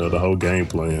down, the whole game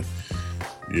plan,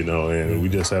 and we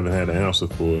just haven't had an answer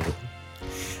for it.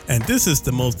 And this is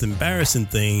the most embarrassing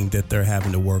thing that they're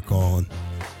having to work on: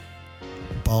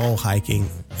 ball hiking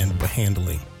and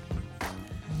handling.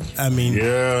 I mean,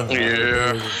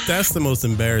 yeah, that's the most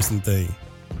embarrassing thing.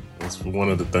 That's one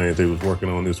of the things they was working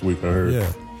on this week, I heard.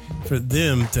 Yeah. For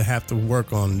them to have to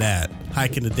work on that,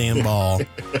 hiking the damn ball.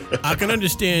 I can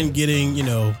understand getting,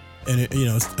 a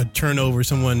turnover,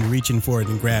 someone reaching for it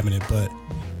and grabbing it, but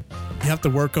you have to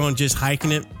work on just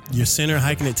hiking it, your center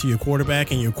hiking it to your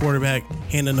quarterback and your quarterback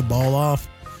handing the ball off.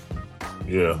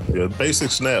 Yeah,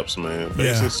 basic snaps, man.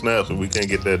 Basic snaps, and we can't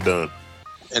get that done.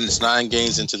 And it's 9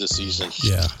 games into the season.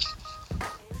 Yeah.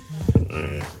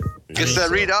 Man. It's that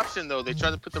read option, though. They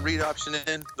try to put the read option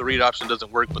in. The read option doesn't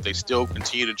work, but they still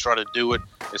continue to try to do it.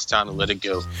 It's time to let it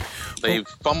go. They've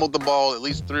fumbled the ball at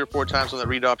least 3 or 4 times on that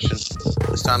read option.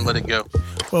 It's time to let it go.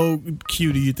 Well,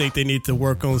 Q, do you think they need to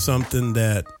work on something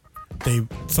else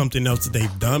that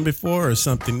they've done before, or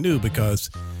something new? Because,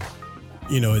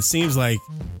 it seems like,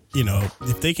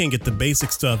 if they can get the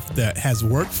basic stuff that has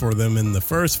worked for them in the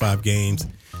first 5 games,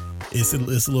 it's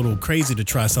a little crazy to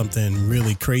try something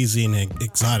really crazy and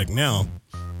exotic now.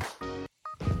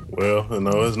 Well,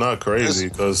 it's not crazy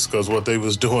because what they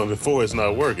was doing before is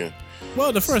not working.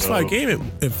 Well, the first 5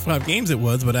 games it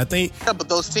was, but I think... Yeah, but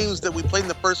those teams that we played in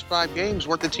the first 5 games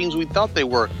weren't the teams we thought they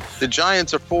were. The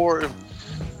Giants are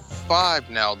 4-5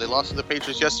 now. They lost to the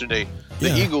Patriots yesterday.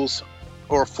 The Eagles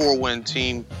are a 4-win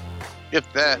team,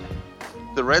 if that.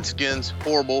 The Redskins,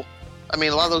 horrible. I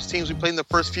mean, a lot of those teams we played in the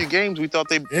first few games, we thought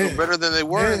they were better than they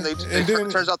were, and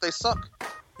turns out they suck.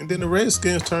 And then the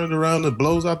Redskins turned around and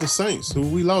blows out the Saints, who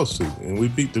we lost to, and we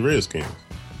beat the Redskins.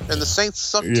 And the Saints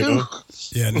suck too.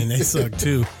 Yeah, and then they suck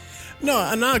too. No,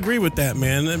 and I agree with that,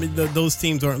 man. I mean, those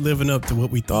teams aren't living up to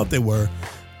what we thought they were,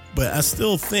 but I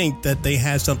still think that they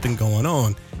had something going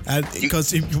on.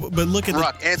 But look at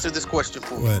Rock, answer this question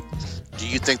for me. What? Do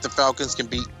you think the Falcons can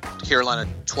beat Carolina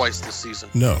twice this season?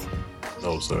 No.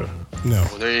 No, sir. No.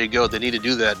 Well, there you go. They need to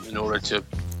do that in order to.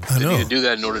 Need to do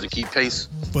that in order to keep pace.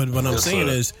 But what I'm saying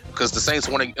is, because the Saints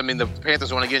want to. I mean, the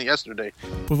Panthers won again yesterday.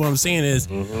 But what I'm saying is,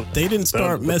 they didn't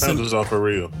start messing. The Panthers are for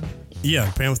real.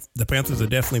 Yeah, the Panthers are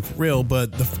definitely for real.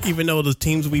 But even though the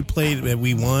teams we played that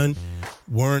we won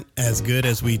weren't as good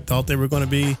as we thought they were going to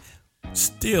be,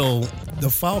 still, the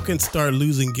Falcons started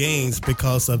losing games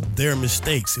because of their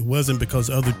mistakes. It wasn't because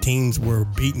other teams were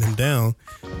beating them down.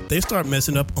 They start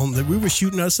messing up we were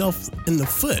shooting ourselves in the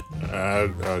foot.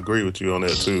 I agree with you on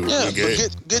that too. Yeah,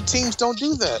 but good teams don't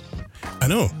do that. I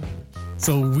know.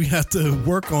 So we have to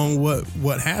work on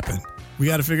what happened. We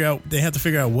got to figure out. They have to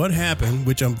figure out what happened,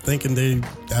 which I'm thinking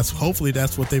hopefully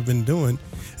that's what they've been doing.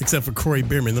 Except for Corey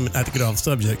Bierman. Let me not to get off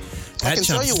subject. That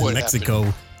chump's in Mexico.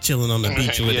 Happened. Chilling on the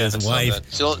beach with his wife.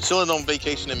 Chilling on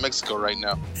vacation in Mexico right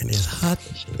now. And his hot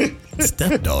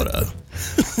stepdaughter.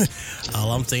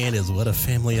 All I'm saying is, what a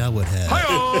family I would have.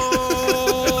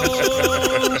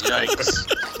 Yikes.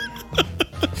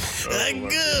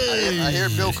 Good. I hear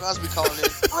Bill Cosby calling in.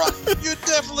 Rock, you're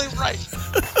definitely right.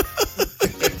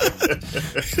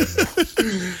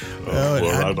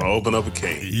 Well, I'll open up a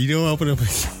can. You don't open up a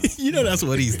can. You know that's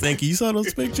what he's thinking. You saw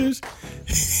those pictures?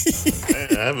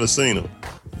 I haven't seen them.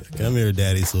 Come here,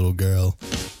 daddy's little girl.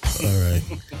 All right.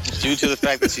 Due to the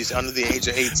fact that she's under the age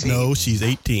of 18. No, she's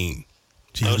 18.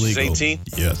 She's legal. She's 18?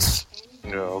 Yes.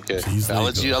 Oh, okay. I'll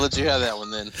let you have that one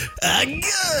then.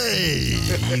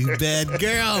 Good. You bad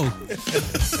girl.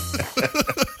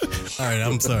 All right,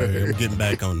 I'm sorry. I'm getting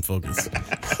back on focus.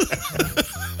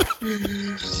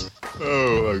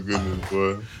 Oh my goodness,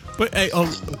 boy. But hey, all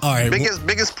right.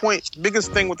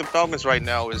 Biggest thing with the Falcons right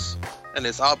now is, and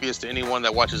it's obvious to anyone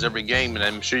that watches every game, and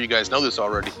I'm sure you guys know this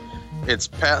already. It's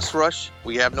pass rush.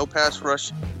 We have no pass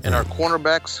rush, and our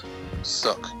cornerbacks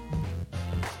suck.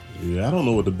 Yeah, I don't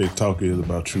know what the big talk is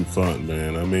about True Font,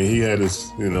 man. I mean, he had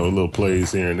his, little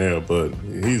plays here and there, but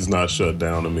he's not shut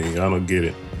down to me. I don't get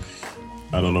it.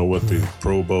 I don't know what the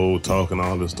Pro Bowl talk and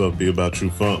all this stuff be about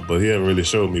True Font, but he hasn't really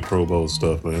showed me Pro Bowl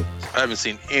stuff, man. I haven't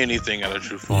seen anything out of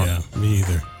True Font. Yeah, me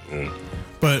either. Yeah.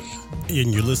 But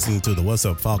you're listening to the What's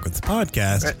Up Falcons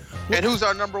podcast. And who's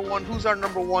our number one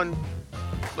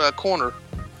corner?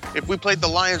 If we played the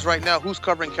Lions right now, who's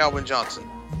covering Calvin Johnson?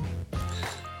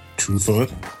 True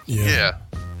Font? Yeah,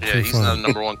 he's not a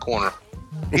number one corner.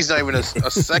 He's not even a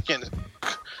second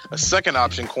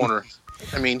option corner.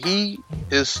 I mean, he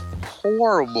is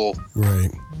horrible.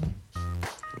 Right.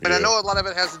 And I know a lot of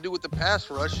it has to do with the pass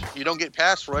rush. You don't get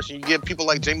pass rush, and you give people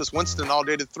like Jameis Winston all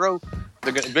day to throw.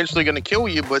 They're eventually going to kill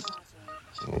you, but...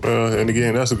 Well, and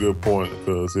again, that's a good point,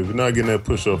 because if you're not getting that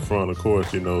push up front, of course,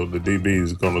 the DB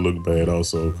is going to look bad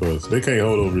also, because they can't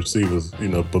hold those receivers,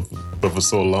 but for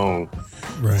so long.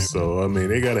 Right. So, I mean,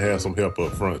 they got to have some help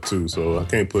up front, too. So, I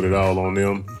can't put it all on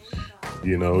them.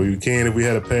 You can if we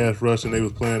had a pass rush and they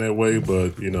was playing that way,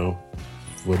 but,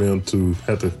 for them to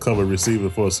have to cover receiver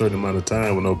for a certain amount of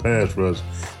time with no pass rush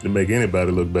to make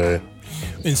anybody look bad.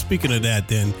 And speaking of that,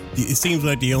 then, it seems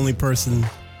like the only person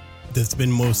that's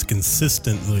been most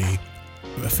consistently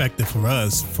effective for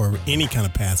us for any kind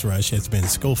of pass rush has been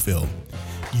Schofield.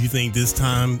 You think this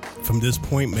time, from this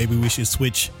point, maybe we should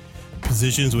switch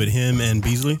positions with him and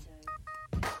Beasley?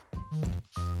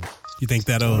 You think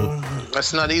that'll...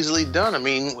 That's not easily done. I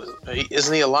mean,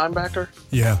 isn't he a linebacker?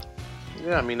 Yeah.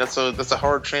 Yeah, I mean, that's a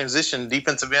hard transition.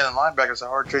 Defensive end and linebacker is a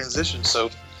hard transition, so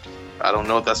I don't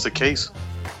know if that's the case.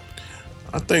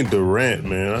 I think Durant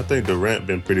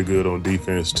been pretty good on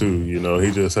defense too.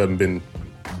 He just hasn't been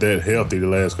that healthy the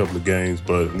last couple of games,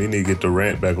 but they need to get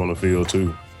Durant back on the field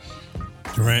too.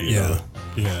 Durant, yeah.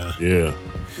 Yeah,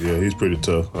 he's pretty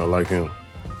tough. I like him.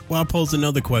 Well, I'll pose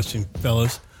another question,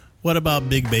 fellas. What about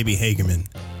Big Baby Hagerman?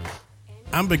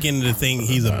 I'm beginning to think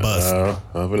he's a bust.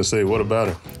 I'm going to say, what about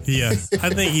him? Yeah, I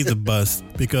think he's a bust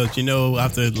because,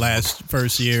 after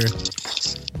first year,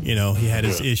 he had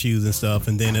his issues and stuff.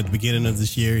 And then at the beginning of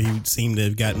this year, he seemed to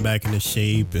have gotten back into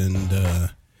shape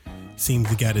and seemed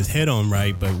to got his head on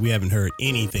right. But we haven't heard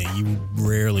anything. You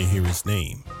rarely hear his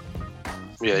name.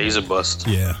 Yeah, he's a bust.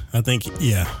 Yeah, I think,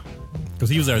 because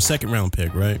he was our second round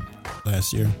pick, right?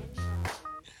 Last year.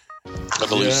 I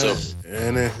believe so.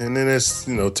 And then it's,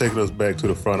 taking us back to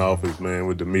the front office, man,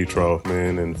 with Dimitroff,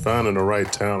 man, and finding the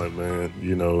right talent, man,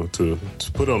 to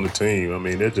put on the team. I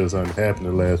mean, that just hasn't happened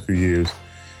the last few years.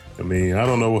 I mean, I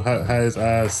don't know how his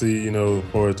eyes see, as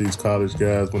far as these college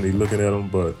guys when he's looking at them,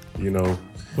 but, well,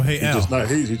 hey,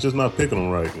 he's just not picking them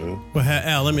right, man. Well, hey,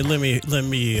 Al, let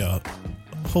me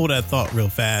hold that thought real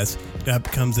fast. That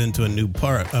comes into a new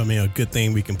part. I mean, a good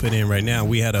thing we can put in right now.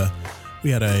 We had a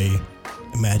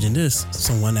imagine this,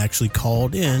 someone actually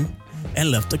called in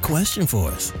and left a question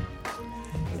for us.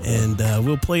 And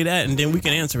we'll play that and then we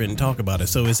can answer it and talk about it.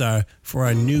 So it's for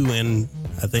our new and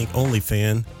I think only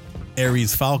fan,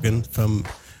 Aries Falcon from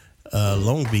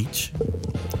Long Beach.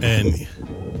 And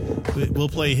we'll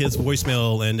play his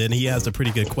voicemail and then he has a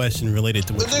pretty good question related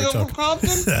to what you were talking about.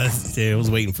 Yeah, I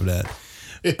was waiting for that.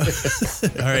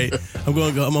 All right, I'm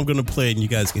going to play it and you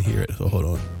guys can hear it. So hold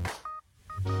on.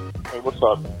 Hey, what's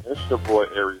up, man? It's your boy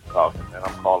Aries Falcon, and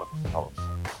I'm calling from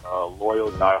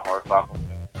loyal, diehard Falcon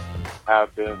fan.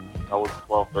 Have been since I was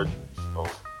 12, 13 years old.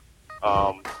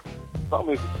 Something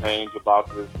needs to change about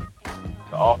the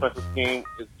offensive team.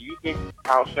 Do you think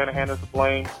Kyle Shanahan is to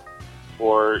blame,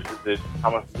 or is it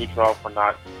Thomas Dimitroff for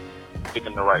not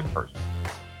picking the right person?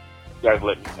 You guys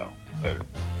let me know later.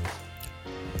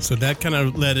 So that kind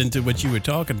of led into what you were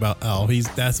talking about, Al.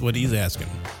 That's what he's asking.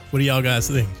 What do y'all guys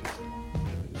think?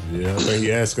 Yeah, I think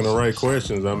he's asking the right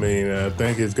questions. I mean, I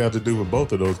think it's got to do with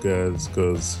both of those guys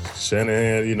because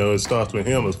Shanahan, it starts with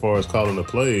him as far as calling the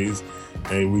plays.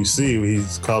 And we see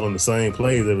he's calling the same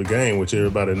plays every game, which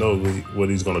everybody knows what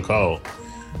he's going to call.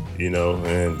 And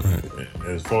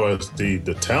as far as the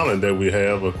talent that we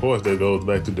have, of course, that goes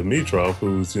back to Dimitroff,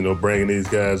 who's, bringing these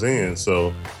guys in.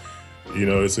 So,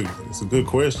 it's a good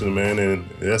question, man, and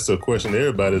that's a question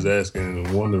everybody's asking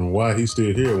and wondering why he's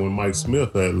still here when Mike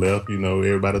Smith had left.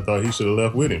 Everybody thought he should have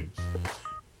left with him.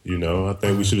 I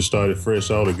think we should have started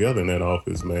fresh altogether in that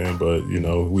office, man. But,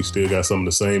 we still got some of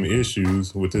the same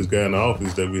issues with this guy in the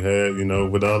office that we had,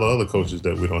 with all the other coaches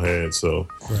that we don't have. So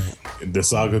the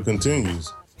saga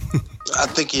continues. I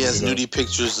think he has nudie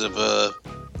pictures of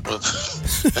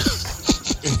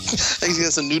I think he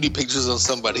has some nudie pictures on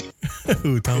somebody.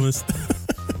 Who, Thomas?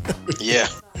 Yeah.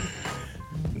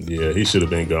 Yeah, he should have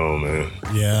been gone, man.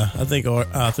 Yeah, I think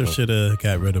Arthur should have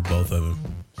got rid of both of them.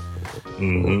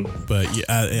 Mm-hmm. But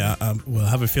yeah, I will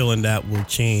have a feeling that will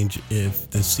change if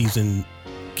the season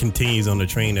continues on the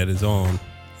train that it's on.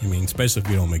 I mean, especially if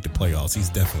you don't make the playoffs, he's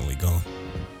definitely gone.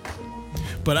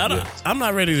 But I'm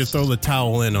not ready to throw the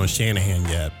towel in on Shanahan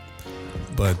yet.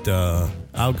 But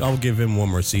I'll give him one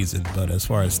more season. But as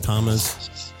far as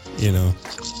Thomas,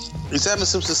 he's having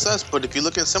some success. But if you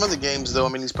look at some of the games, though, I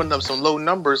mean, he's putting up some low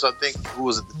numbers. I think who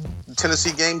was it? The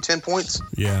Tennessee game, 10 points.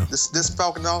 Yeah. This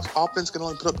Falcon offense can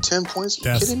only put up 10 points.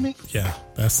 Are you kidding me? Yeah,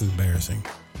 that's embarrassing.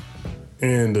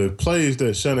 And the plays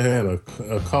that Shanahan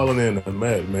are calling in to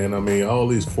Matt, man. I mean, all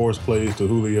these forced plays to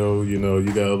Julio. You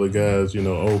got other guys,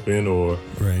 open, or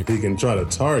he can try to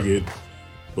target.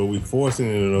 But we forcing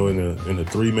it, in the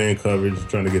 3-man coverage,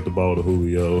 trying to get the ball to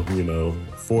Julio.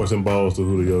 Forcing balls to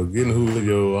Julio, getting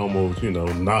Julio almost,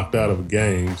 knocked out of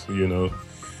games.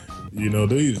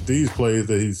 These plays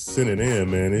that he's sending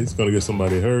in, man, he's gonna get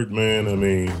somebody hurt, man. I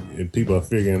mean, and people are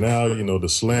figuring out, the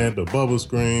slant, the bubble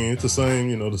screen. It's the same,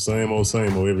 the same old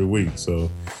every week.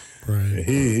 So. Right.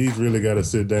 He's really got to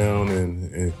sit down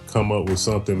and come up with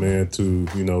something, man, to,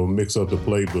 mix up the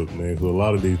playbook, man. Because a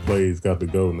lot of these plays got to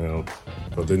go now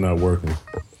because they're not working.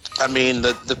 I mean,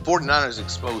 the 49ers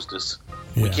exposed us.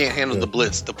 We can't handle the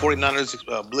blitz. The 49ers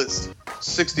blitzed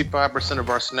 65% of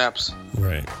our snaps.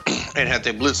 Right. And had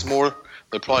they blitzed more,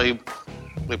 they probably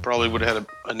would have had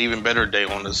an even better day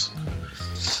on us.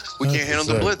 We can't handle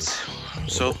the blitz.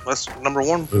 So that's number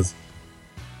one.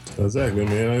 Exactly,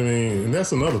 man. I mean, and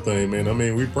that's another thing, man. I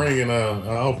mean, we bring in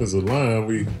our offensive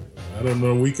line. I don't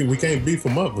know. We can't beef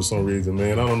them up for some reason,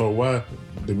 man. I don't know why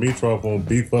Dimitroff won't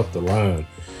beef up the line.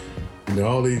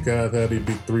 All these guys have these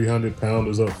big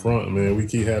 300-pounders up front, man. We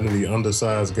keep having the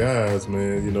undersized guys,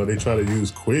 man. They try to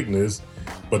use quickness,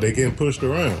 but they getting pushed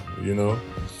around,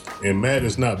 And Matt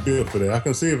is not built for that. I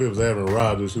can see if it was Aaron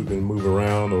Rodgers who can move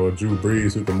around, or Drew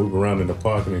Brees who can move around in the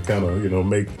pocket and kind of,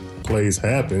 make plays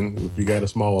happen if you got a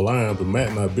small line. But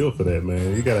Matt not built for that,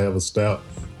 man. You got to have a stout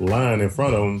line in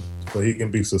front of him so he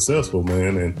can be successful,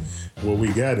 man. And what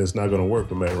we got is not going to work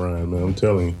for Matt Ryan, man. I'm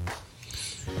telling you.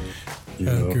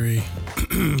 I agree.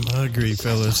 I agree,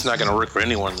 fellas. It's not going to work for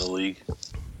anyone in the league.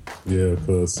 Yeah,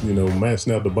 because, Matt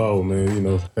snapped the ball, man.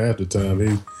 Half the time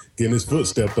he getting his foot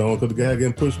stepped on because the guy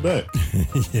getting pushed back.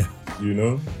 Yeah.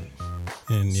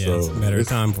 And so it's a matter of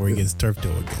time before he gets turf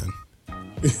toe again.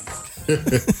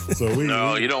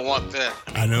 No, you don't want that.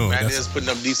 I know. Matt is putting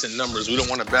up decent numbers. We don't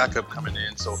want a backup coming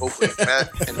in. So hopefully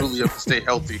Matt and Julio can stay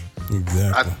healthy.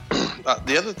 Exactly.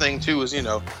 The other thing, too, is,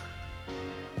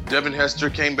 Devin Hester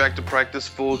came back to practice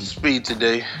full speed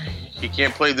today. He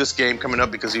can't play this game coming up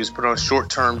because he was put on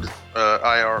short-term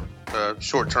IR,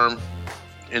 short-term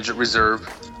injured reserve.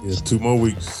 Yeah, 2 more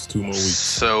weeks.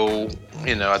 So,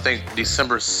 I think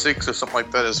December 6th or something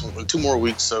like that is 2 more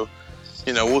weeks. So,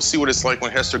 we'll see what it's like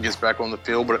when Hester gets back on the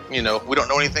field. But, we don't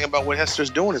know anything about what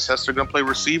Hester's doing. Is Hester going to play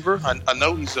receiver? I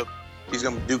know he's going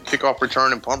to do kickoff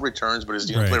return and punt returns, but is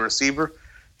he going to play receiver?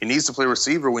 He needs to play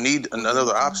receiver. We need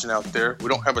another option out there. We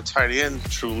don't have a tight end,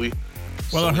 truly.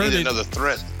 Well, I heard another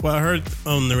threat. Well, I heard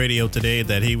on the radio today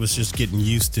that he was just getting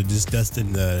used to just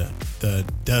dusting the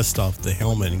dust off the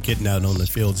helmet and getting out on the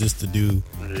field just to do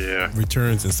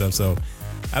returns and stuff. So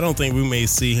I don't think we may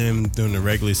see him during the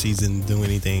regular season do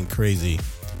anything crazy.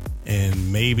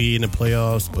 And maybe in the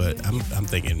playoffs, but I'm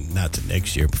thinking not to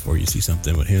next year before you see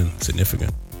something with him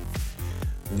significant.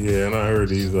 Yeah, and I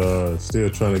heard he's still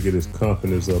trying to get his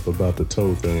confidence up about the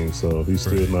toe thing. So he's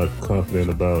still not confident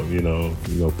about,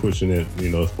 pushing it,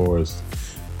 as far as,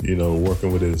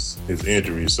 working with his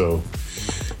injury. So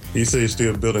he says he's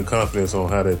still building confidence on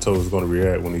how that toe is going to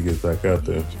react when he gets back out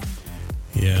there.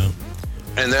 Yeah.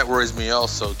 And that worries me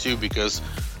also, too, because,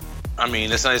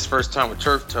 it's not his first time with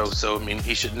turf toe. So,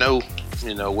 he should know,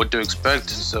 what to expect.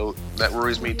 So that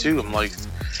worries me, too. I'm like,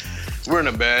 we're in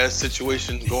a bad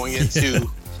situation going into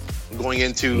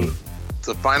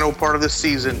the final part of the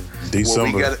season.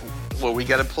 December. Where we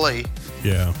got to play.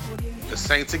 Yeah. The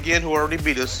Saints again, who already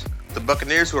beat us. The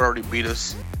Buccaneers, who already beat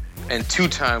us. And 2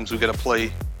 times we got to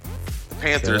play the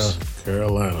Panthers,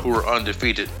 Carolina, who are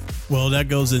undefeated. Well, that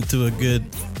goes into a good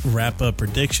wrap-up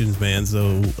predictions, man.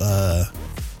 So,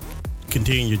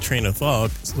 continuing your train of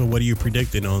thought, so what are you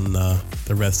predicting on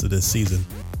the rest of this season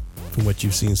from what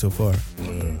you've seen so far?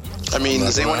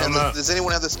 Does anyone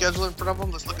have the schedule in front of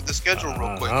them? Let's look at the schedule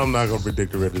real quick. I'm not going to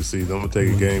predict the rest of the season. I'm going to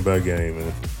take it game by game,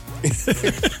 man.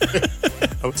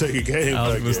 I'm taking game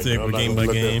by game. I'm not going to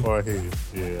look that far ahead.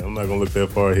 Yeah, I'm not going to look that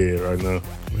far ahead right now.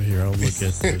 Well, here, I'll look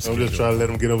at I'm just trying to let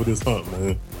them get over this hump,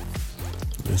 man.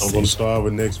 I'm going to start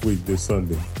with next week, this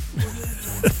Sunday.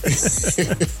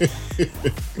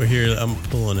 Well, here, I'm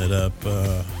pulling it up.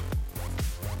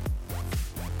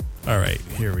 All All right,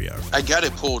 here we are. I got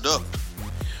it pulled up.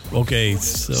 Okay,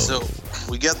 so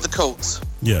we got the Colts.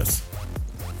 Yes.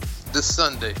 This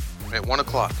Sunday at 1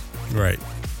 o'clock. Right.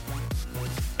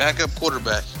 Backup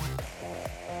quarterback.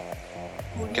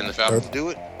 Can the Falcons do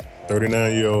it?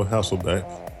 39-year-old Hasselbeck.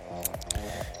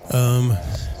 Damn.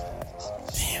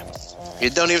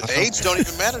 It don't even age don't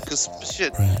even matter because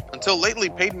shit. Right. Until lately,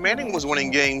 Peyton Manning was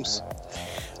winning games.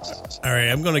 All right,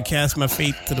 I'm going to cast my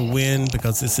faith to the wind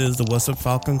because this is the What's Up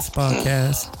Falcons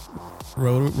podcast.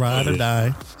 Ride or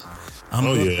die.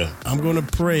 I'm going to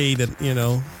pray that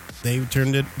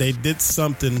they did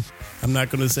something. I'm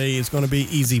not going to say it's going to be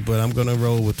easy, but I'm going to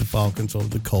roll with the Falcons over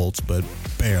the Colts, but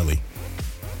barely.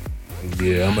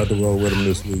 Yeah, I'm about to roll with them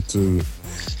this week too.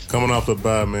 Coming off the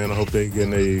bye, man, I hope they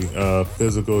getting a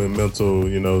physical and mental,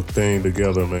 thing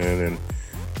together, man, and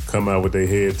come out with their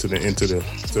head to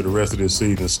the rest of this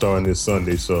season starting this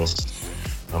Sunday. So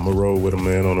I'm gonna roll with them,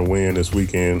 man, on a win this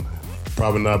weekend.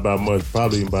 Probably not by much,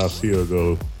 probably by a field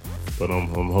goal, but I'm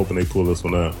hoping they pull this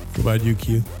one out. What about you,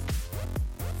 Q?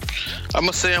 I'm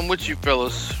gonna say I'm with you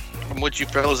fellas.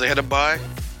 They had a bye,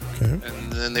 okay,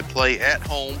 and then they play at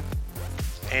home,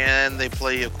 and they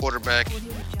play a quarterback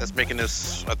that's making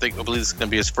this. I believe it's gonna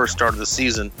be his first start of the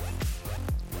season,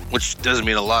 which doesn't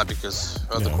mean a lot because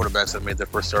other quarterbacks that made their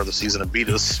first start of the season and beat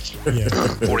us,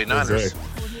 49ers. Exactly.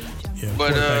 Yeah,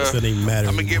 but matter.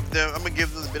 I'm gonna give them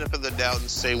the benefit of the doubt and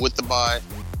say with the bye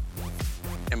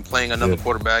and playing another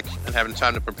quarterback and having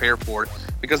time to prepare for it,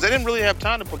 because they didn't really have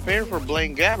time to prepare for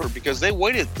Blaine Gabbert because they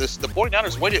waited. The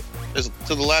 49ers waited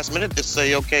to the last minute to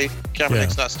say, okay,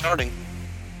 Kaepernick's not starting.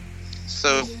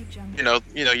 So,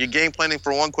 you're game planning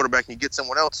for one quarterback and you get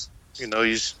someone else.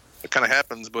 It kind of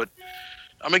happens, but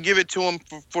I'm gonna give it to them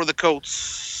for the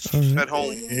Colts at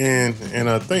home. And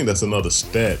I think that's another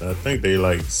stat. I think they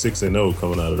like 6-0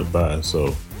 coming out of the bye,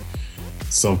 so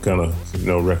some kind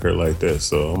of record like that.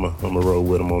 So I'm gonna roll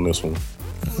with them on this one.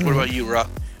 What about you, Rock?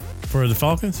 For the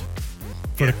Falcons?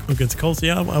 Against the Colts?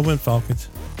 Yeah, I went Falcons.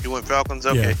 You went Falcons?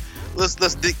 Okay. Yeah. Let's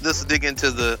dig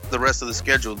into the rest of the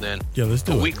schedule then. Yeah, let's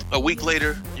do it. A week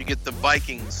later, you get the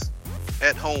Vikings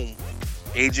at home.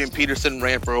 Adrian Peterson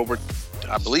ran for over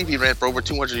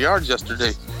 200 yards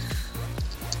yesterday.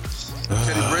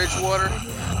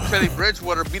 Teddy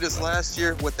Bridgewater beat us last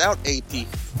year without AP.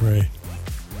 Right.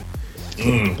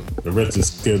 The rest of the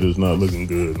schedule is not looking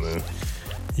good, man.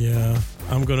 Yeah,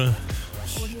 I'm gonna.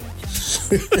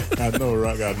 I know,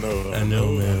 Rock. I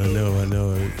know, man. I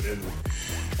know.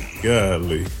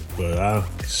 Godly, but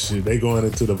they going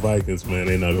into the Vikings, man.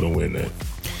 They're not gonna win that.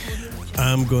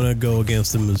 I'm gonna go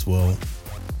against them as well.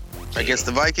 Against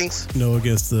the Vikings? No,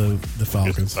 against the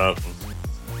Falcons.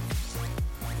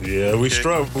 Yeah, we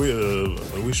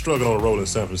struggle on a roll in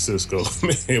San Francisco.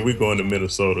 Man, we going to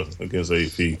Minnesota against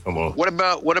AP. Come on. What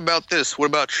about this? What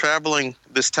about traveling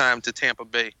this time to Tampa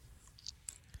Bay?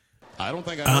 I don't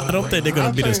think they're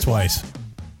going to beat us twice.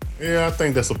 Yeah, I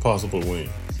think that's a possible win.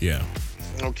 Yeah.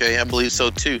 Okay, I believe so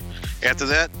too. After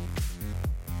that,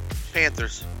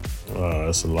 Panthers.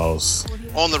 That's a loss.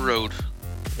 On the road.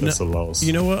 That's a loss.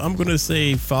 You know what? I'm going to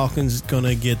say Falcons going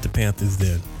to get the Panthers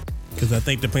then. Because I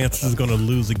think the Panthers is going to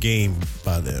lose a game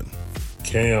by then.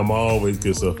 Cam always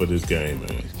gets up for this game,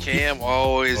 man. Cam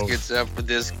always gets up for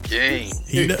this game.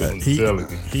 He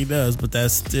does, but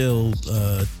that's still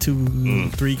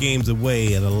 2-3 games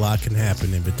away, and a lot can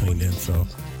happen in between then. So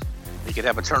he could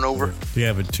have a turnover. We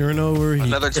have a turnover.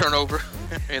 Another turnover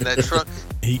in that truck.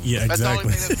 Yeah,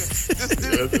 exactly. That's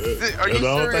the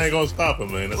only thing gonna stop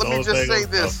him, man. Let me just say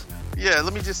this. Yeah,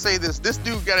 let me just say this. This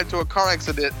dude got into a car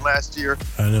accident last year.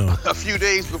 I know. A few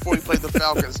days before he played the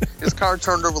Falcons. His car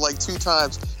turned over like 2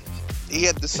 times. He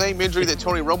had the same injury that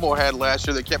Tony Romo had last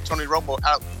year that kept Tony Romo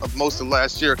out of most of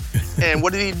last year. And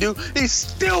what did he do? He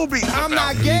still beat the Falcons.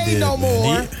 I'm not gay no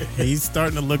more. He's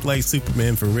starting to look like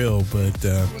Superman for real, but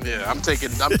yeah, I'm taking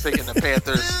the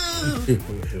Panthers.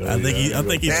 I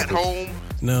think he's at home.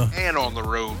 No, and on the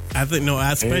road. I think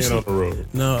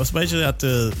especially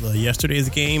after yesterday's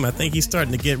game. I think he's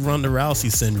starting to get Ronda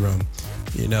Rousey syndrome.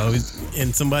 He's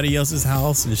in somebody else's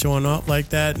house and showing off like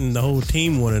that, and the whole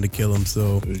team wanted to kill him.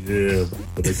 So yeah,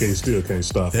 but they still can't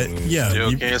stop him.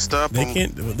 Yeah, can't stop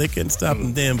him. They can't stop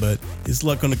him then, but it's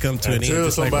luck going to come to an end.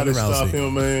 Until somebody stop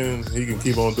him, man, he can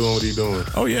keep on doing what he's doing.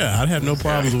 Oh yeah, I'd have no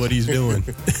problems with what he's doing.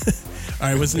 All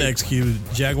right, what's next, Q?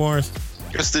 Jaguars.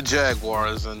 It's the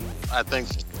Jaguars, and I think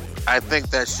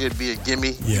that should be a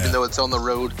gimme, even though it's on the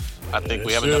road. I think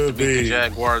we have enough to beat the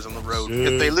Jaguars on the road.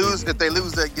 If they lose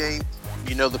that game,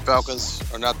 the Falcons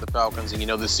are not the Falcons, and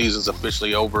this season's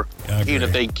officially over. Even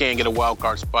if they can't get a wild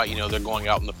card spot, they're going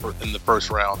out in the first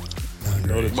round.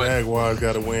 The Jaguars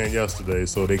got a win yesterday,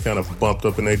 so they kind of bumped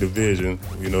up in their division.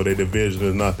 Their division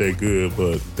is not that good,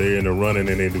 but they're in the running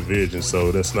in their division,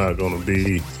 so that's not going to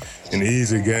be an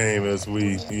easy game as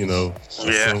we,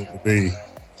 assume to be.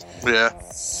 Yeah,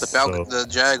 the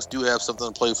Jags do have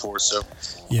something to play for, so.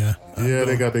 Yeah.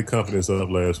 They got their confidence up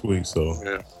last week, so.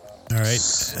 Yeah. All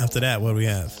right. After that, what do we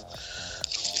have?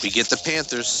 We get the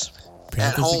Panthers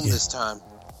at home again. This time.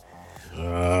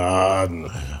 I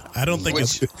don't think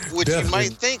which you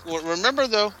might think. Well, remember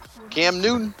though, Cam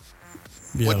Newton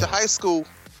went to high school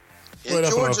in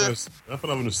Georgia. That's what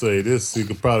I'm going to say. He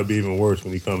could probably be even worse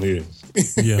when he come here.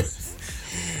 Yeah.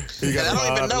 He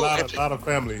got a lot of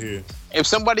family here. If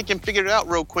somebody can figure it out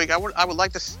real quick, I would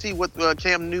like to see what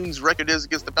Cam Newton's record is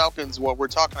against the Falcons while we're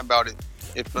talking about it.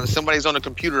 If somebody's on a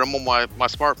computer, I'm on my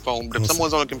smartphone, but if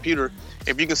someone's on a computer,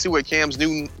 if you can see what Cam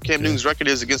Newton's record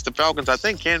is against the Falcons, I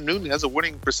think Cam Newton has a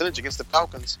winning percentage against the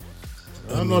Falcons.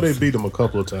 I know they beat them a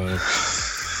couple of times.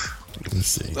 Let's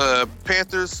see.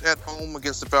 Panthers at home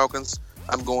against the Falcons.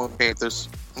 I'm going Panthers.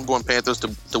 I'm going Panthers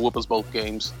to whoop us both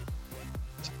games.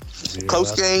 Yeah,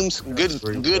 close games, good,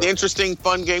 interesting,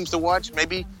 fun games to watch.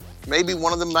 Maybe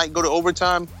one of them might go to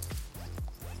overtime.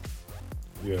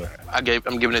 Yeah, I'm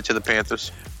giving it to the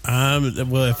Panthers. I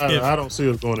don't see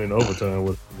us going into overtime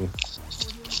with.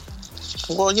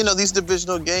 Well, these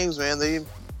divisional games, man, they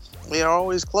are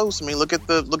always close. I mean, look at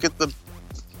the Tampa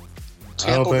Bay game.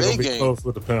 I don't think it's gonna be close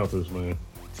with the Panthers, man.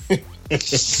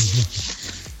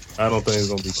 I don't think it's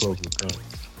gonna be close with the Panthers.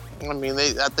 I mean,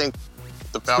 I think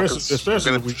the Falcons,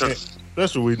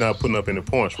 especially we not putting up any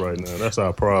points right now. That's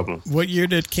our problem. What year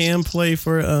did Cam play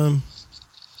for?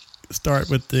 Start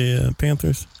with the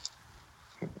Panthers.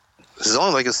 This is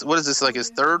only his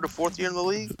third or fourth year in the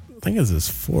league? I think it's his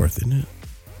fourth, isn't it?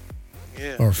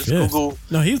 Yeah. Or fifth.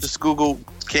 Just Google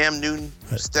Cam Newton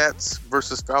stats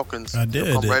versus Falcons. I did.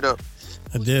 It'll come right up.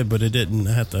 I did, but it didn't.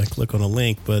 I had to click on a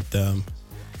link. But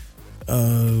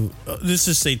let's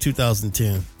just say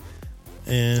 2010.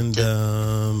 And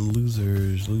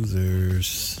losers.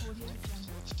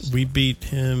 We beat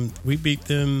them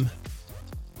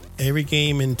every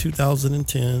game in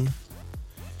 2010.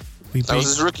 That was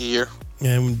his rookie year.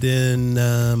 And then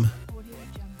I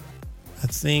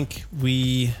think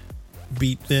we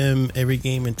beat them every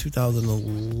game in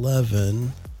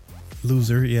 2011.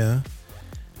 Loser, yeah.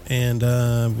 And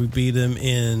we beat them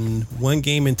in one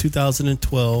game in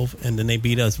 2012, and then they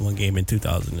beat us one game in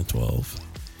 2012.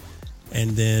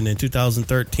 And then in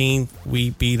 2013,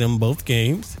 we beat them both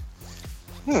games.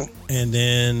 And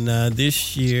then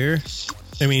this year,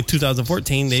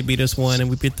 2014, they beat us one and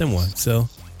we beat them one. So,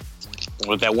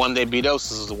 with that one they beat us,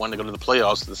 this is the one to go to the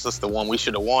playoffs. This is the one we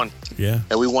should have won. Yeah.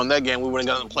 And we won that game, we wouldn't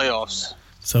have gotten the playoffs.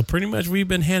 So pretty much we've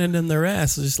been handing them their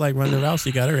ass, just like Ronda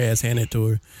Rousey got her ass handed to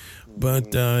her.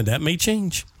 But that may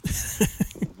change.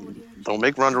 Don't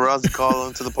make Ronda Rousey call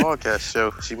into the podcast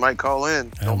show. She might call in.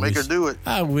 Don't make her do it.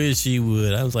 I wish she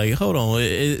would. I was like, hold on.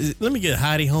 Let me get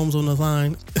Heidi Holmes on the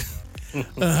line.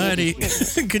 Heidi,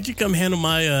 could you come handle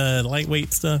my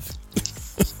lightweight stuff?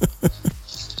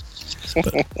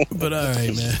 but all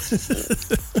right, man.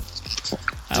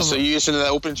 So you issuing that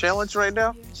open challenge right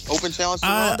now? Open challenge to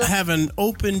Ronda? I have an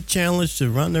open challenge to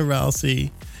Ronda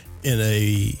Rousey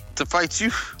to fight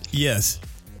you? Yes.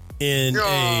 In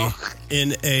a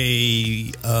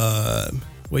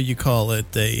what do you call it?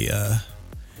 A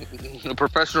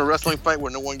professional wrestling fight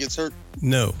where no one gets hurt?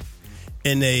 No.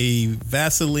 In a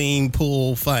Vaseline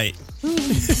pool fight.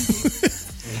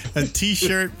 A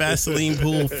t-shirt Vaseline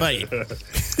pool fight.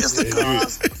 It's the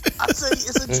cause. I say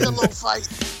it's a Jello fight.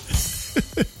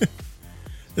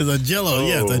 It's a Jello,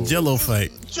 yes, a Jello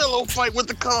fight. Jello fight with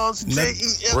the cause.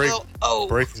 JELLO.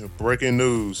 Breaking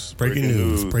news. Breaking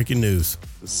news.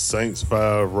 The Saints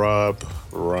fire Rob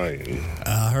Ryan.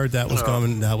 I heard that was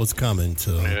coming. That was coming.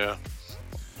 So yeah.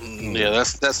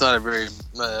 That's not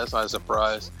a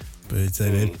surprise. But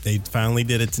they finally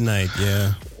did it tonight.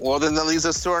 Yeah. Well, then that leads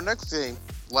us to our next game.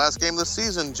 Last game of the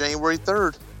season, January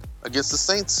 3rd, against the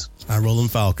Saints. I'm rolling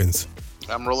Falcons.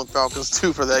 I'm rolling Falcons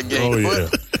too for that game. Oh, yeah.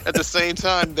 But at the same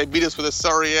time, they beat us with a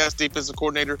sorry ass defensive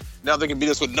coordinator. Now they can beat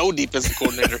us with no defensive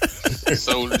coordinator.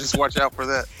 So just watch out for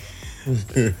that.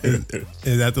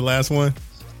 Is that the last one?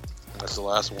 That's the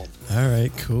last one. All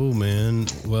right, cool, man.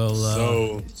 Well,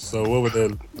 so what would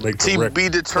that make the record?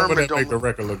 TB determined. What would that make the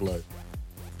record look like?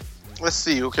 Let's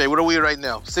see. Okay, what are we right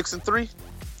now? 6-3.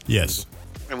 Yes.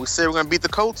 And we say we're going to beat the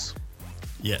Colts.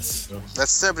 Yes.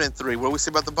 That's 7-3. What do we say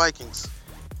about the Vikings?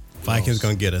 Vikings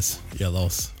gonna get us. Yeah,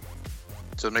 loss.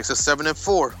 So it makes us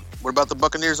 7-4. What about the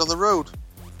Buccaneers on the road?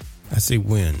 I say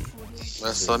win.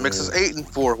 So it makes us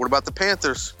 8-4. What about the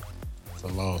Panthers? It's a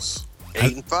loss.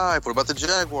 8-5. What about the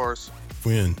Jaguars?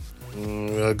 Win.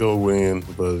 I'll go win,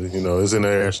 but it's in the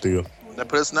air still. That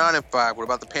put us 9-5. What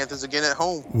about the Panthers again at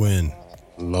home? Win.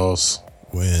 Loss.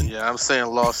 Win. Yeah, I'm saying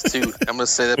loss too. I'm gonna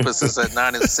say that puts us at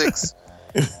 9-6,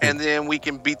 and then we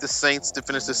can beat the Saints to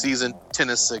finish the season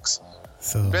 10-6.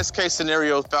 So best case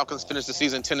scenario, Falcons finish the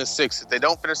season 10-6. If they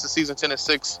don't finish the season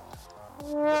 10-6,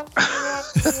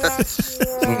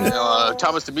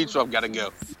 Thomas Dimitrov got to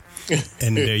go.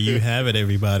 And there you have it,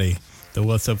 everybody. The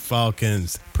What's Up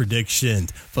Falcons prediction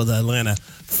for the Atlanta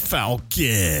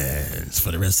Falcons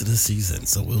for the rest of the season.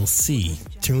 So we'll see.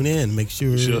 Tune in. Make sure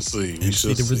you see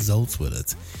the results with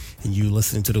us. And you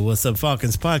listening to the What's Up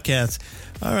Falcons podcast.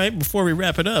 All right, before we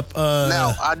wrap it up.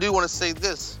 Now, I do want to say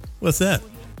this. What's that?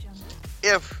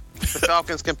 If the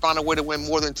Falcons can find a way to win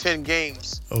more than 10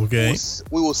 games, okay,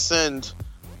 we will send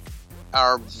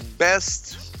our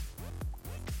best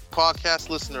podcast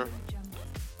listener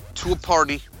to a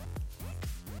party,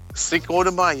 Cinco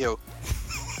de Mayo,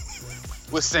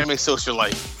 with Sammy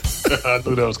Socialite. I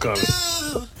knew that was coming.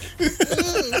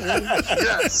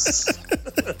 Yes.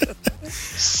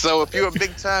 So if you're a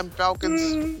big-time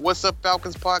Falcons, What's Up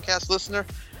Falcons podcast listener,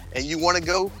 and you want to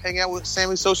go hang out with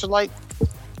Sammy Socialite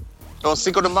on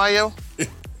Cinco de Mayo,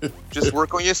 just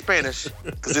work on your Spanish,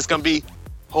 because it's going to be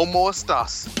Homo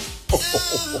Estas.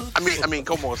 I mean,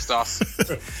 como estas?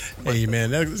 Hey, man,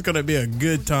 that's going to be a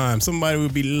good time. Somebody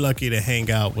would be lucky to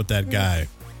hang out with that guy.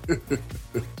 It'll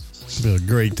be a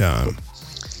great time.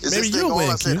 Maybe you'll win,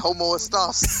 I said Homo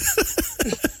Estas.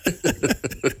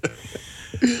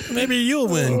 Maybe you'll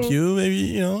win, Q. Maybe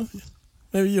you'll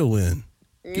win.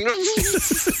 I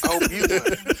hope you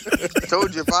win. I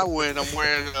told you if I win, I'm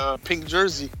wearing a pink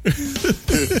jersey.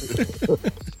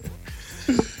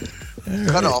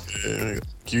 Cut off.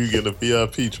 Q getting a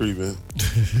VIP treatment.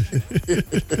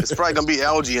 It's probably gonna be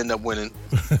Algie end up winning.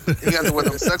 You got to wear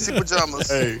them sexy pajamas.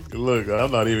 Hey, look,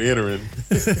 I'm not even entering.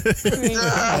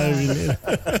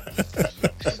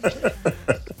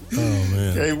 Oh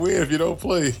man, can't win if you don't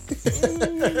play.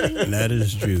 That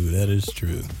is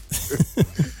true.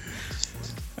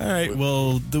 All right.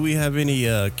 Well, do we have any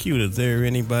Q? Is there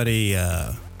anybody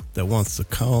that wants to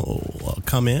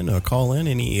come in or call in?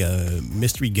 Any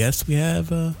mystery guests we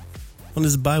have on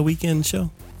this bi-weekend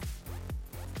show?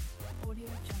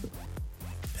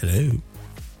 Hello.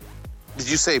 Did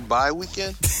you say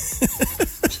bi-weekend?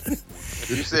 If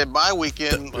you said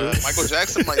bi-weekend, Michael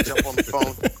Jackson might jump on the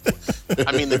phone.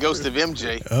 I mean, the ghost of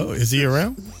MJ. Oh, is he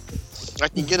around? I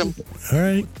can get him. All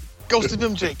right. Ghost of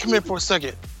MJ, come here for a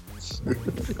second.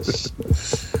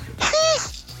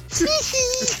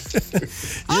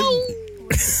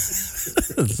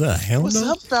 What's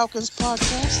up, Falcons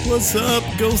podcast? What's up,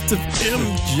 Ghost of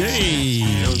MJ?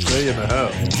 MJ in the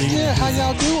house. Yeah, how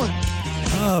y'all doing?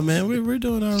 Oh man, we're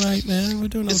doing all right, man. We're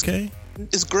doing okay.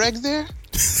 Is Greg there?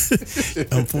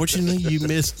 Unfortunately, you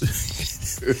missed.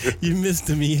 You missed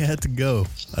him. He had to go.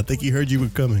 I think he heard you were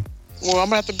coming. Well, I'm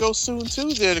gonna have to go soon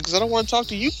too, then, because I don't want to talk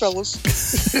to you fellas.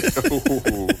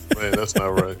 Ooh, man, that's not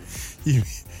right. You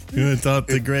want to talk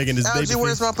to Greg and his baby? Algie,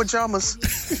 where's my pajamas?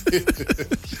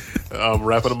 I'm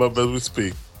wrapping them up as we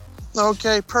speak.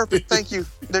 Okay, perfect. Thank you.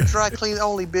 They're dry clean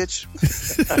only, bitch.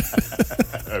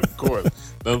 Of course.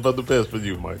 Nothing but the best for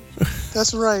you, Mike.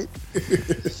 That's right.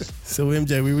 So,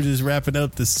 MJ, we were just wrapping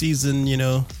up the season,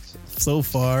 so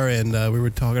far, and we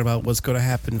were talking about what's going to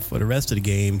happen for the rest of the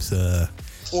games.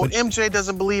 Well, MJ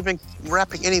doesn't believe in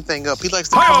wrapping anything up. He likes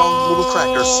to come on little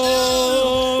crackers.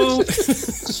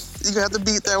 You're going to have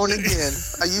to beat that one again.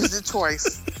 I used it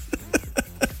twice.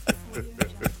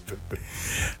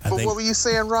 But what were you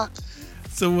saying, Rock?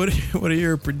 So what are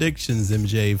your predictions,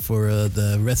 MJ, for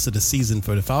the rest of the season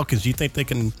for the Falcons? Do you think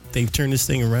they've turned this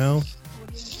thing around?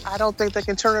 I don't think they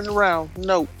can turn it around.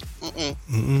 No.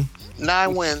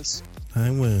 9 wins.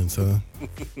 9 wins, huh?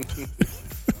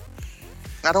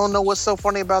 I don't know what's so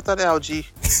funny about that, Algie.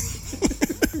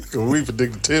 We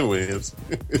predicted 10 wins.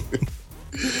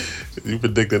 You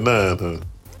predicted 9, huh?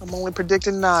 I'm only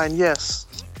predicting 9, yes.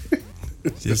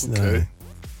 Just okay.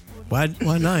 9.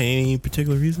 Why 9? Any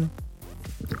particular reason?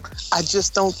 I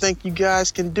just don't think you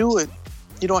guys can do it.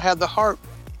 You don't have the heart.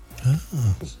 Oh,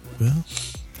 well.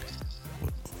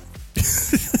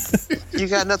 You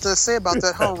got nothing to say about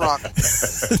that, huh, Rock?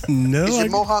 No. Is your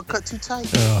mohawk cut too tight?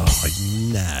 Oh,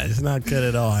 nah, it's not cut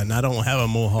at all, and I don't have a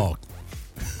mohawk.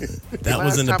 That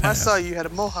was in the past. Last time I saw you had a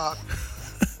mohawk.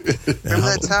 Remember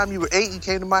that time you were 8 and you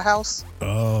came to my house?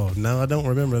 Oh, no, I don't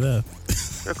remember that.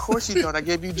 Of course you don't. I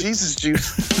gave you Jesus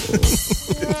juice.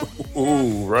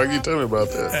 Ooh, Rocky, tell me about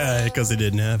that. Because it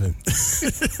didn't happen.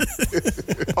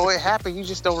 Oh, it happened. You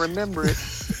just don't remember it.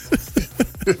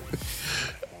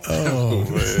 Oh,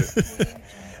 man.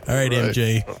 All right,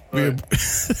 MJ. Right.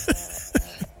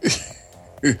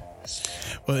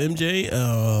 Well, MJ,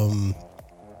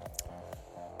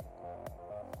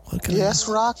 yes,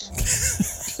 Rock?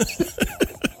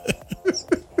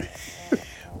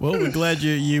 Well, we're glad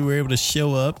you were able to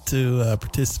show up to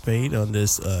participate on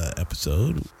this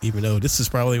episode, even though this is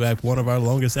probably like one of our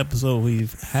longest episodes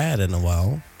we've had in a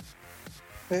while.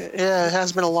 Yeah, it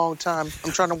has been a long time.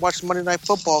 I'm trying to watch Monday Night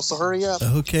Football, so hurry up.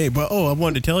 Okay, but I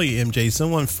wanted to tell you, MJ,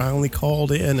 someone finally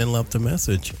called in and left a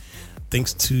message.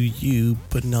 Thanks to you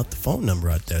putting out the phone number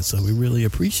out there, so we really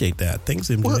appreciate that. Thanks,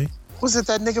 MJ. Was it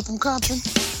that nigga from Compton?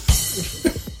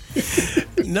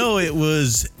 No, it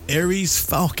was Aries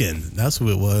Falcon. That's who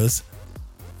it was.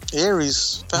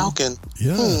 Aries Falcon?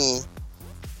 Yeah.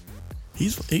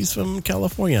 He's from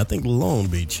California, I think Long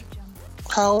Beach.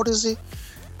 How old is he?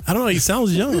 I don't know. He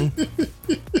sounds young.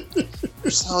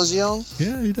 Sounds young?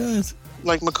 Yeah, he does.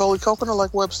 Like Macaulay Culkin or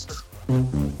like Webster?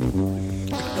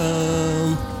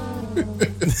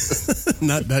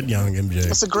 Not that young, MJ.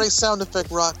 That's a great sound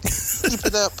effect, Rock. Keep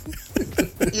it up.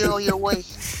 You're on your way.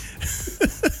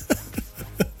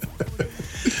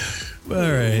 All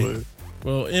right.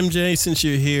 Well, MJ, since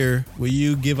you're here, will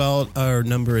you give out our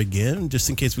number again, just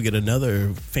in case we get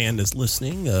another fan that's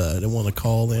listening that want to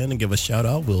call in and give a shout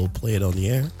out? We'll play it on the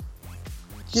air.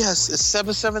 Yes, it's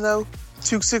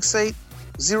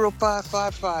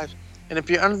 770-268-0555. And if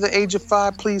you're under the age of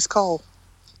 5, please call.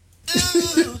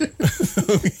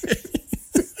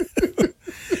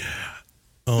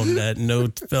 On that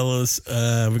note, fellas,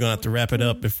 we're going to have to wrap it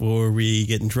up before we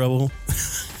get in trouble.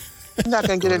 You're not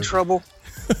going to get in trouble.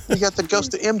 You got the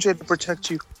ghost of MJ to protect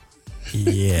you.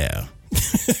 Yeah.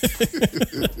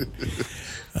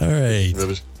 All right.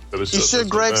 You sure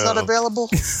Greg's not available?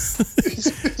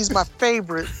 He's my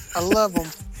favorite. I love him.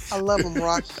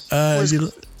 Rock.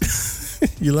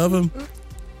 You love him?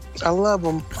 I love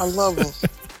him.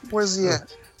 Where's he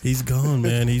at? He's gone,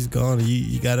 man. He's gone.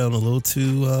 You got on a little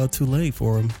too late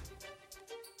for him.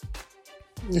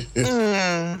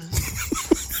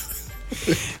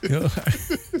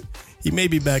 He may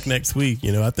be back next week.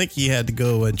 I think he had to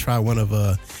go and try one of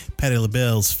Patti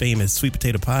LaBelle's famous sweet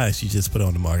potato pies she just put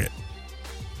on the market.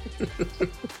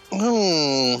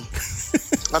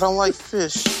 I don't like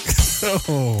fish.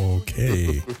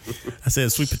 Okay. I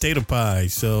said sweet potato pie,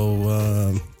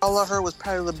 so... all I heard was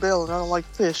Patti LaBelle, and I don't like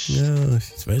fish. Yeah,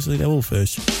 especially that old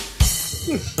fish.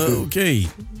 Okay.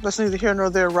 That's neither here nor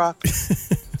there, Rock.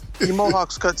 Your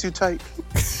mohawk's cut too tight.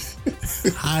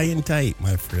 High and tight,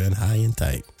 my friend. High and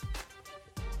tight.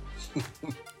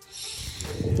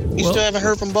 You still haven't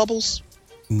heard from Bubbles?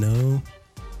 No.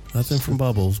 Nothing from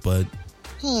Bubbles, but...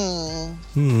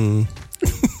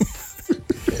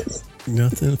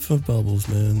 Nothing for Bubbles,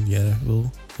 man. Yeah,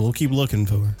 we'll keep looking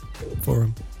for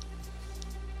him.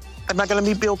 Am I gonna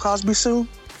meet Bill Cosby soon?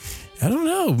 I don't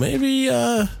know. Maybe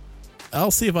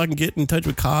I'll see if I can get in touch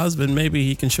with Cosby, and maybe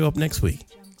he can show up next week.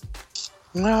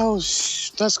 No,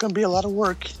 that's gonna be a lot of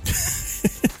work.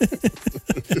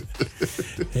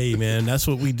 Hey, man, that's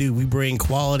what we do. We bring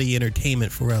quality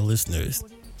entertainment for our listeners.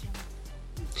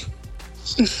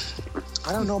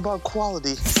 I don't know about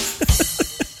quality.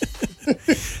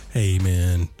 Hey,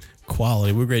 man,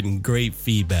 quality. We're getting great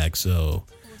feedback, so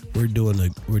we're doing a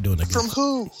good. From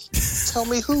who? Tell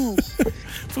me who.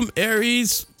 From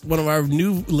Aries, one of our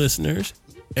new listeners,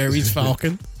 Aries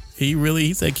Falcon.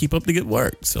 He said keep up the good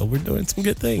work. So we're doing some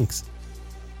good things.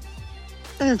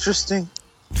 Interesting.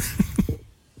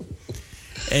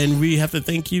 And we have to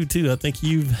thank you too. I think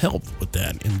you've helped with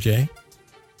that, MJ.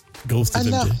 Ghost of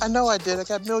MJ. I know I did. I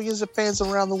got millions of fans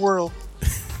around the world.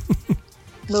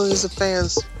 Millions of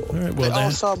fans. All right, well, they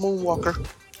all saw Moonwalker.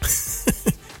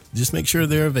 Just make sure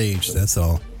they're of age. That's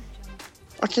all.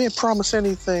 I can't promise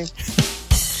anything.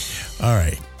 All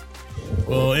right.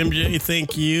 Well, MJ,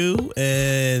 thank you,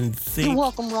 and you're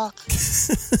welcome, Rock.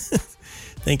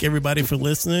 Thank everybody for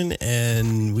listening,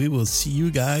 and we will see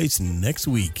you guys next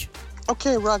week.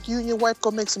 Okay, Rock, you and your wife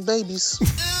go make some babies.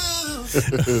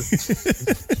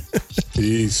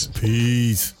 Peace.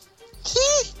 Peace.